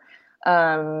sleepover.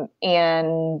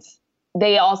 And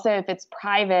they also, if it's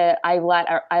private, I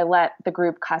let the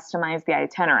group customize the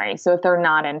itinerary. So if they're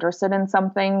not interested in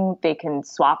something, they can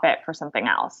swap it for something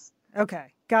else.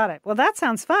 Okay. Got it. Well, that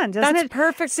sounds fun, doesn't it? That's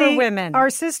perfect for women. Our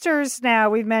sisters now,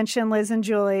 we've mentioned Liz and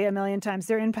Julie a million times.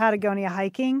 They're in Patagonia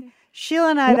hiking.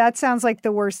 Sheila and I, that sounds like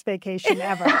the worst vacation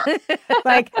ever.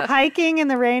 Like hiking in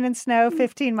the rain and snow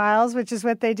 15 miles, which is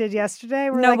what they did yesterday.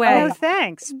 We're no way. Oh,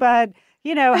 thanks. But,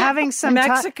 having some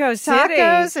Mexico City.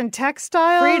 Tacos and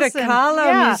textiles. Frida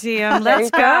Kahlo Museum.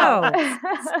 Let's go.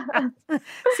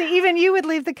 See, even you would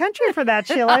leave the country for that,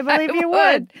 Sheila. I believe you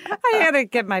would. I had to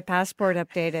get my passport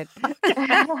updated.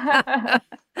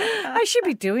 I should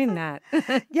be doing that.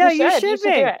 Yeah, you should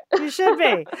be. You should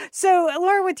be. So,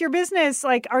 Laura, with your business,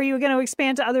 are you going to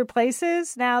expand to other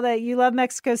places now that you love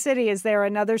Mexico City? Is there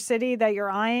another city that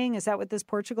you're eyeing? Is that what this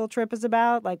Portugal trip is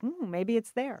about? Maybe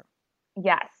it's there.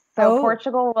 Yes. So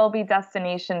Portugal will be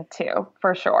destination 2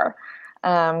 for sure.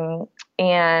 And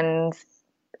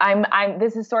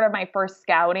this is sort of my first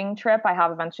scouting trip. I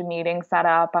have a bunch of meetings set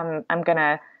up. I'm going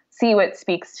to see what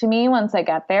speaks to me once I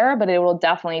get there, but it will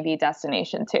definitely be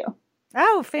destination 2.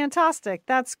 Oh, fantastic.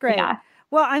 That's great. Yeah.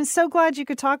 Well, I'm so glad you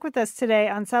could talk with us today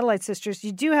on Satellite Sisters.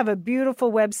 You do have a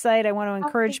beautiful website. I want to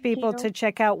encourage people to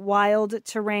check out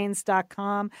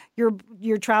wildterrains.com.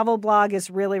 Your travel blog is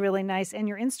really, really nice, and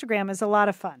your Instagram is a lot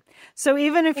of fun. So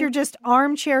even if you're just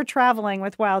armchair traveling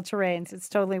with Wild Terrains, it's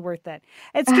totally worth it.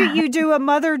 It's good. You do a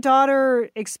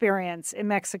mother-daughter experience in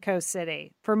Mexico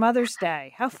City for Mother's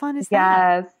Day. How fun is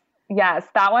that? Yes,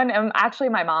 that one. Actually,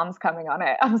 my mom's coming on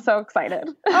it. I'm so excited.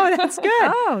 Oh, that's good.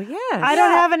 Oh, yes. I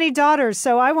don't have any daughters,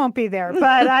 so I won't be there,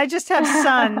 but I just have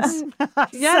sons.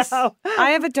 Yes. So. I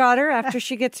have a daughter after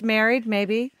she gets married,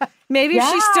 maybe. Maybe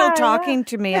she's still talking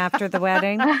to me after the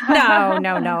wedding.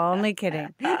 No, only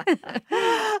kidding. All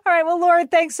right. Well, Laura,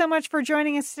 thanks so much for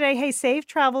joining us today. Hey, safe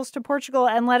travels to Portugal,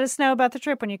 and let us know about the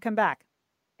trip when you come back.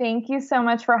 Thank you so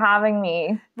much for having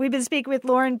me. We've been speaking with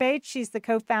Lauren Bates. She's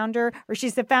the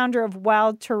she's the founder of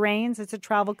Wild Terrains. It's a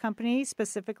travel company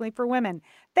specifically for women.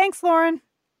 Thanks, Lauren.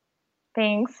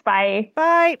 Thanks. Bye.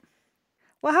 Bye.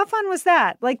 Well, how fun was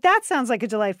that? That sounds like a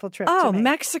delightful trip to me.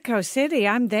 Mexico City.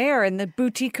 I'm there in the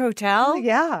boutique hotel. Oh,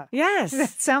 yeah. Yes. That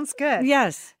sounds good.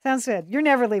 Yes. Sounds good. You're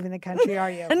never leaving the country,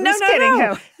 are you?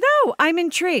 No. I'm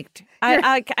intrigued.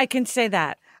 I can say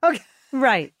that. Okay.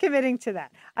 Right. Committing to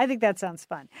that. I think that sounds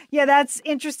fun. Yeah, that's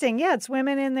interesting. Yeah, it's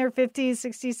women in their 50s,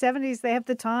 60s, 70s. They have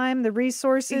the time, the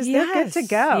resources. Yes. They're good to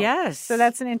go. Yes. So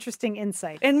that's an interesting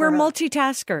insight. And we're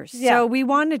multitaskers. Yeah. So we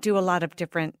want to do a lot of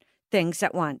different things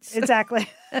at once. Exactly.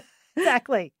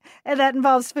 Exactly. And that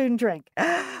involves food and drink.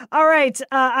 All right.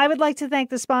 I would like to thank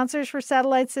the sponsors for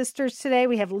Satellite Sisters today.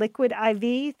 We have Liquid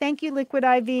IV. Thank you, Liquid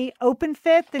IV.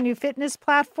 OpenFit, the new fitness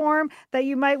platform that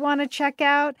you might want to check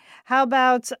out. How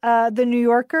about The New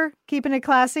Yorker, keeping it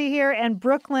classy here, and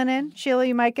Brooklinen. Sheila,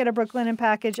 you might get a Brooklinen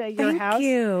package at your house. Thank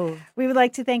you. We would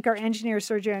like to thank our engineer,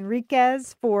 Sergio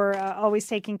Enriquez, for always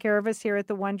taking care of us here at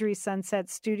the Wondery Sunset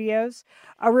Studios.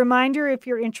 A reminder, if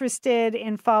you're interested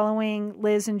in following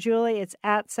Liz and Julie, it's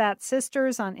at Sat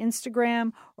Sisters on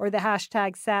Instagram or the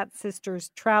hashtag Sat Sisters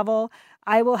Travel.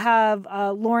 I will have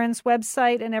Lauren's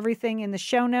website and everything in the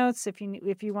show notes if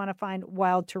you want to find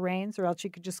Wild Terrains, or else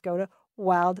you could just go to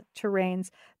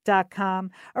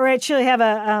wildterrains.com. All right, Sheila, do you have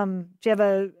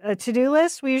a to-do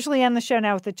list? We usually end the show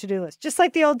now with a to-do list, just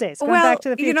like the old days, going back to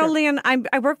the future. Leon,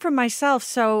 I work for myself,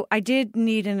 so I did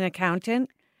need an accountant.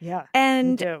 Yeah,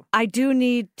 and I do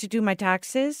need to do my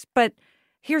taxes, but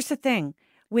here's the thing.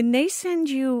 When they send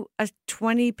you a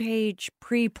 20-page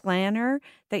pre-planner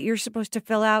that you're supposed to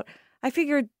fill out, I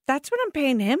figured that's what I'm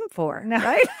paying him for,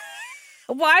 right?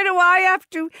 Why do I have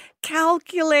to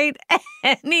calculate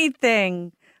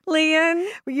anything? Leanne.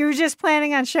 You were just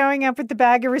planning on showing up with the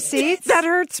bag of receipts? That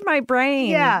hurts my brain.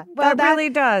 Yeah. Well, that really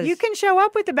does. You can show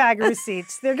up with the bag of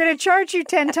receipts. They're going to charge you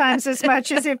 10 times as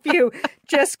much as if you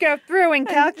just go through and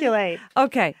calculate.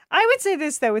 Okay. I would say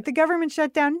this, though. With the government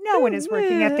shutdown, no one is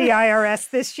working at the IRS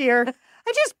this year.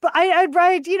 I'd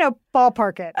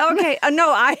ballpark it. Okay.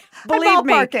 No, believe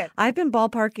me. Ballpark it. I've been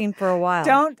ballparking for a while.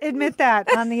 Don't admit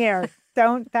that on the air.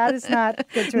 That is not good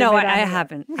to admit. No, on the I air.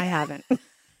 haven't. I haven't.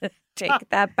 Take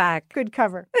that back. Good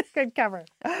cover. Good cover.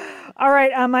 All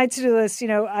right. On my to-do list,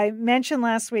 I mentioned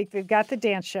last week we've got the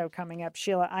dance show coming up,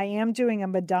 Sheila. I am doing a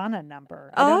Madonna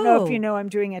number. I don't know if you know I'm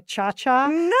doing a cha-cha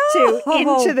to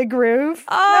Into the Groove.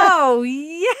 Oh,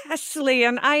 yes,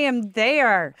 Leanne. I am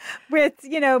there. With,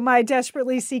 my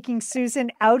Desperately Seeking Susan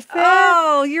outfit.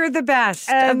 Oh, you're the best.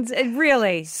 And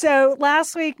really. So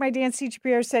last week, my dance teacher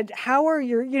Pierre said, how are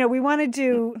your, we want to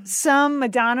do some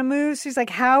Madonna moves. He's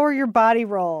like, how are your body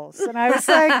rolls? And I was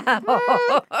like,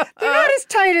 they're not as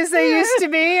tight as they used to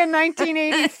be in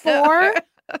 1984.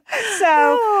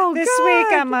 So this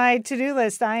week on my to-do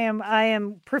list, I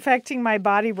am perfecting my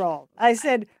body roll. I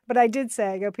said, but I did say,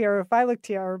 I go, Pierre, if I look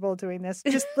terrible doing this,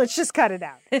 let's just cut it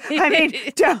out. I mean,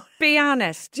 don't. Be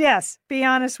honest. Yes, be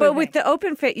honest with me. But with the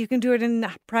open fit, you can do it in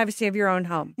the privacy of your own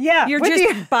home. Yeah. You're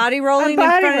just body rolling in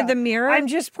front of the mirror. I'm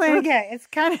just playing. Okay, it's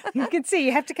kind of, you can see,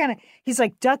 you have to kind of, he's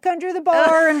like, duck under the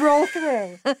bar and roll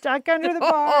through. Duck under the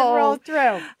bar and roll through.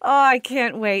 Oh, I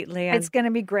can't wait, Leanne. It's going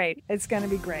to be great. It's going to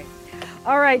be great.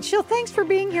 All right, Sheila, thanks for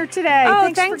being here today.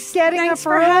 Oh, thanks for getting thanks up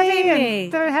for early having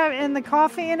me. And the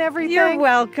coffee and everything. You're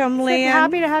welcome, Leanne.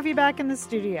 Happy to have you back in the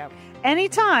studio.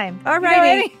 Anytime. All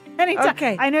righty. Anytime.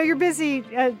 Okay. I know you're busy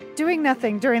doing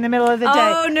nothing during the middle of the day.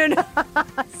 Oh, no.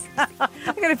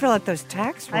 I got to fill out those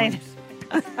tax forms.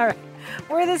 All right.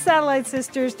 We're the Satellite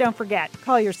Sisters. Don't forget,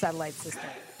 call your Satellite Sister.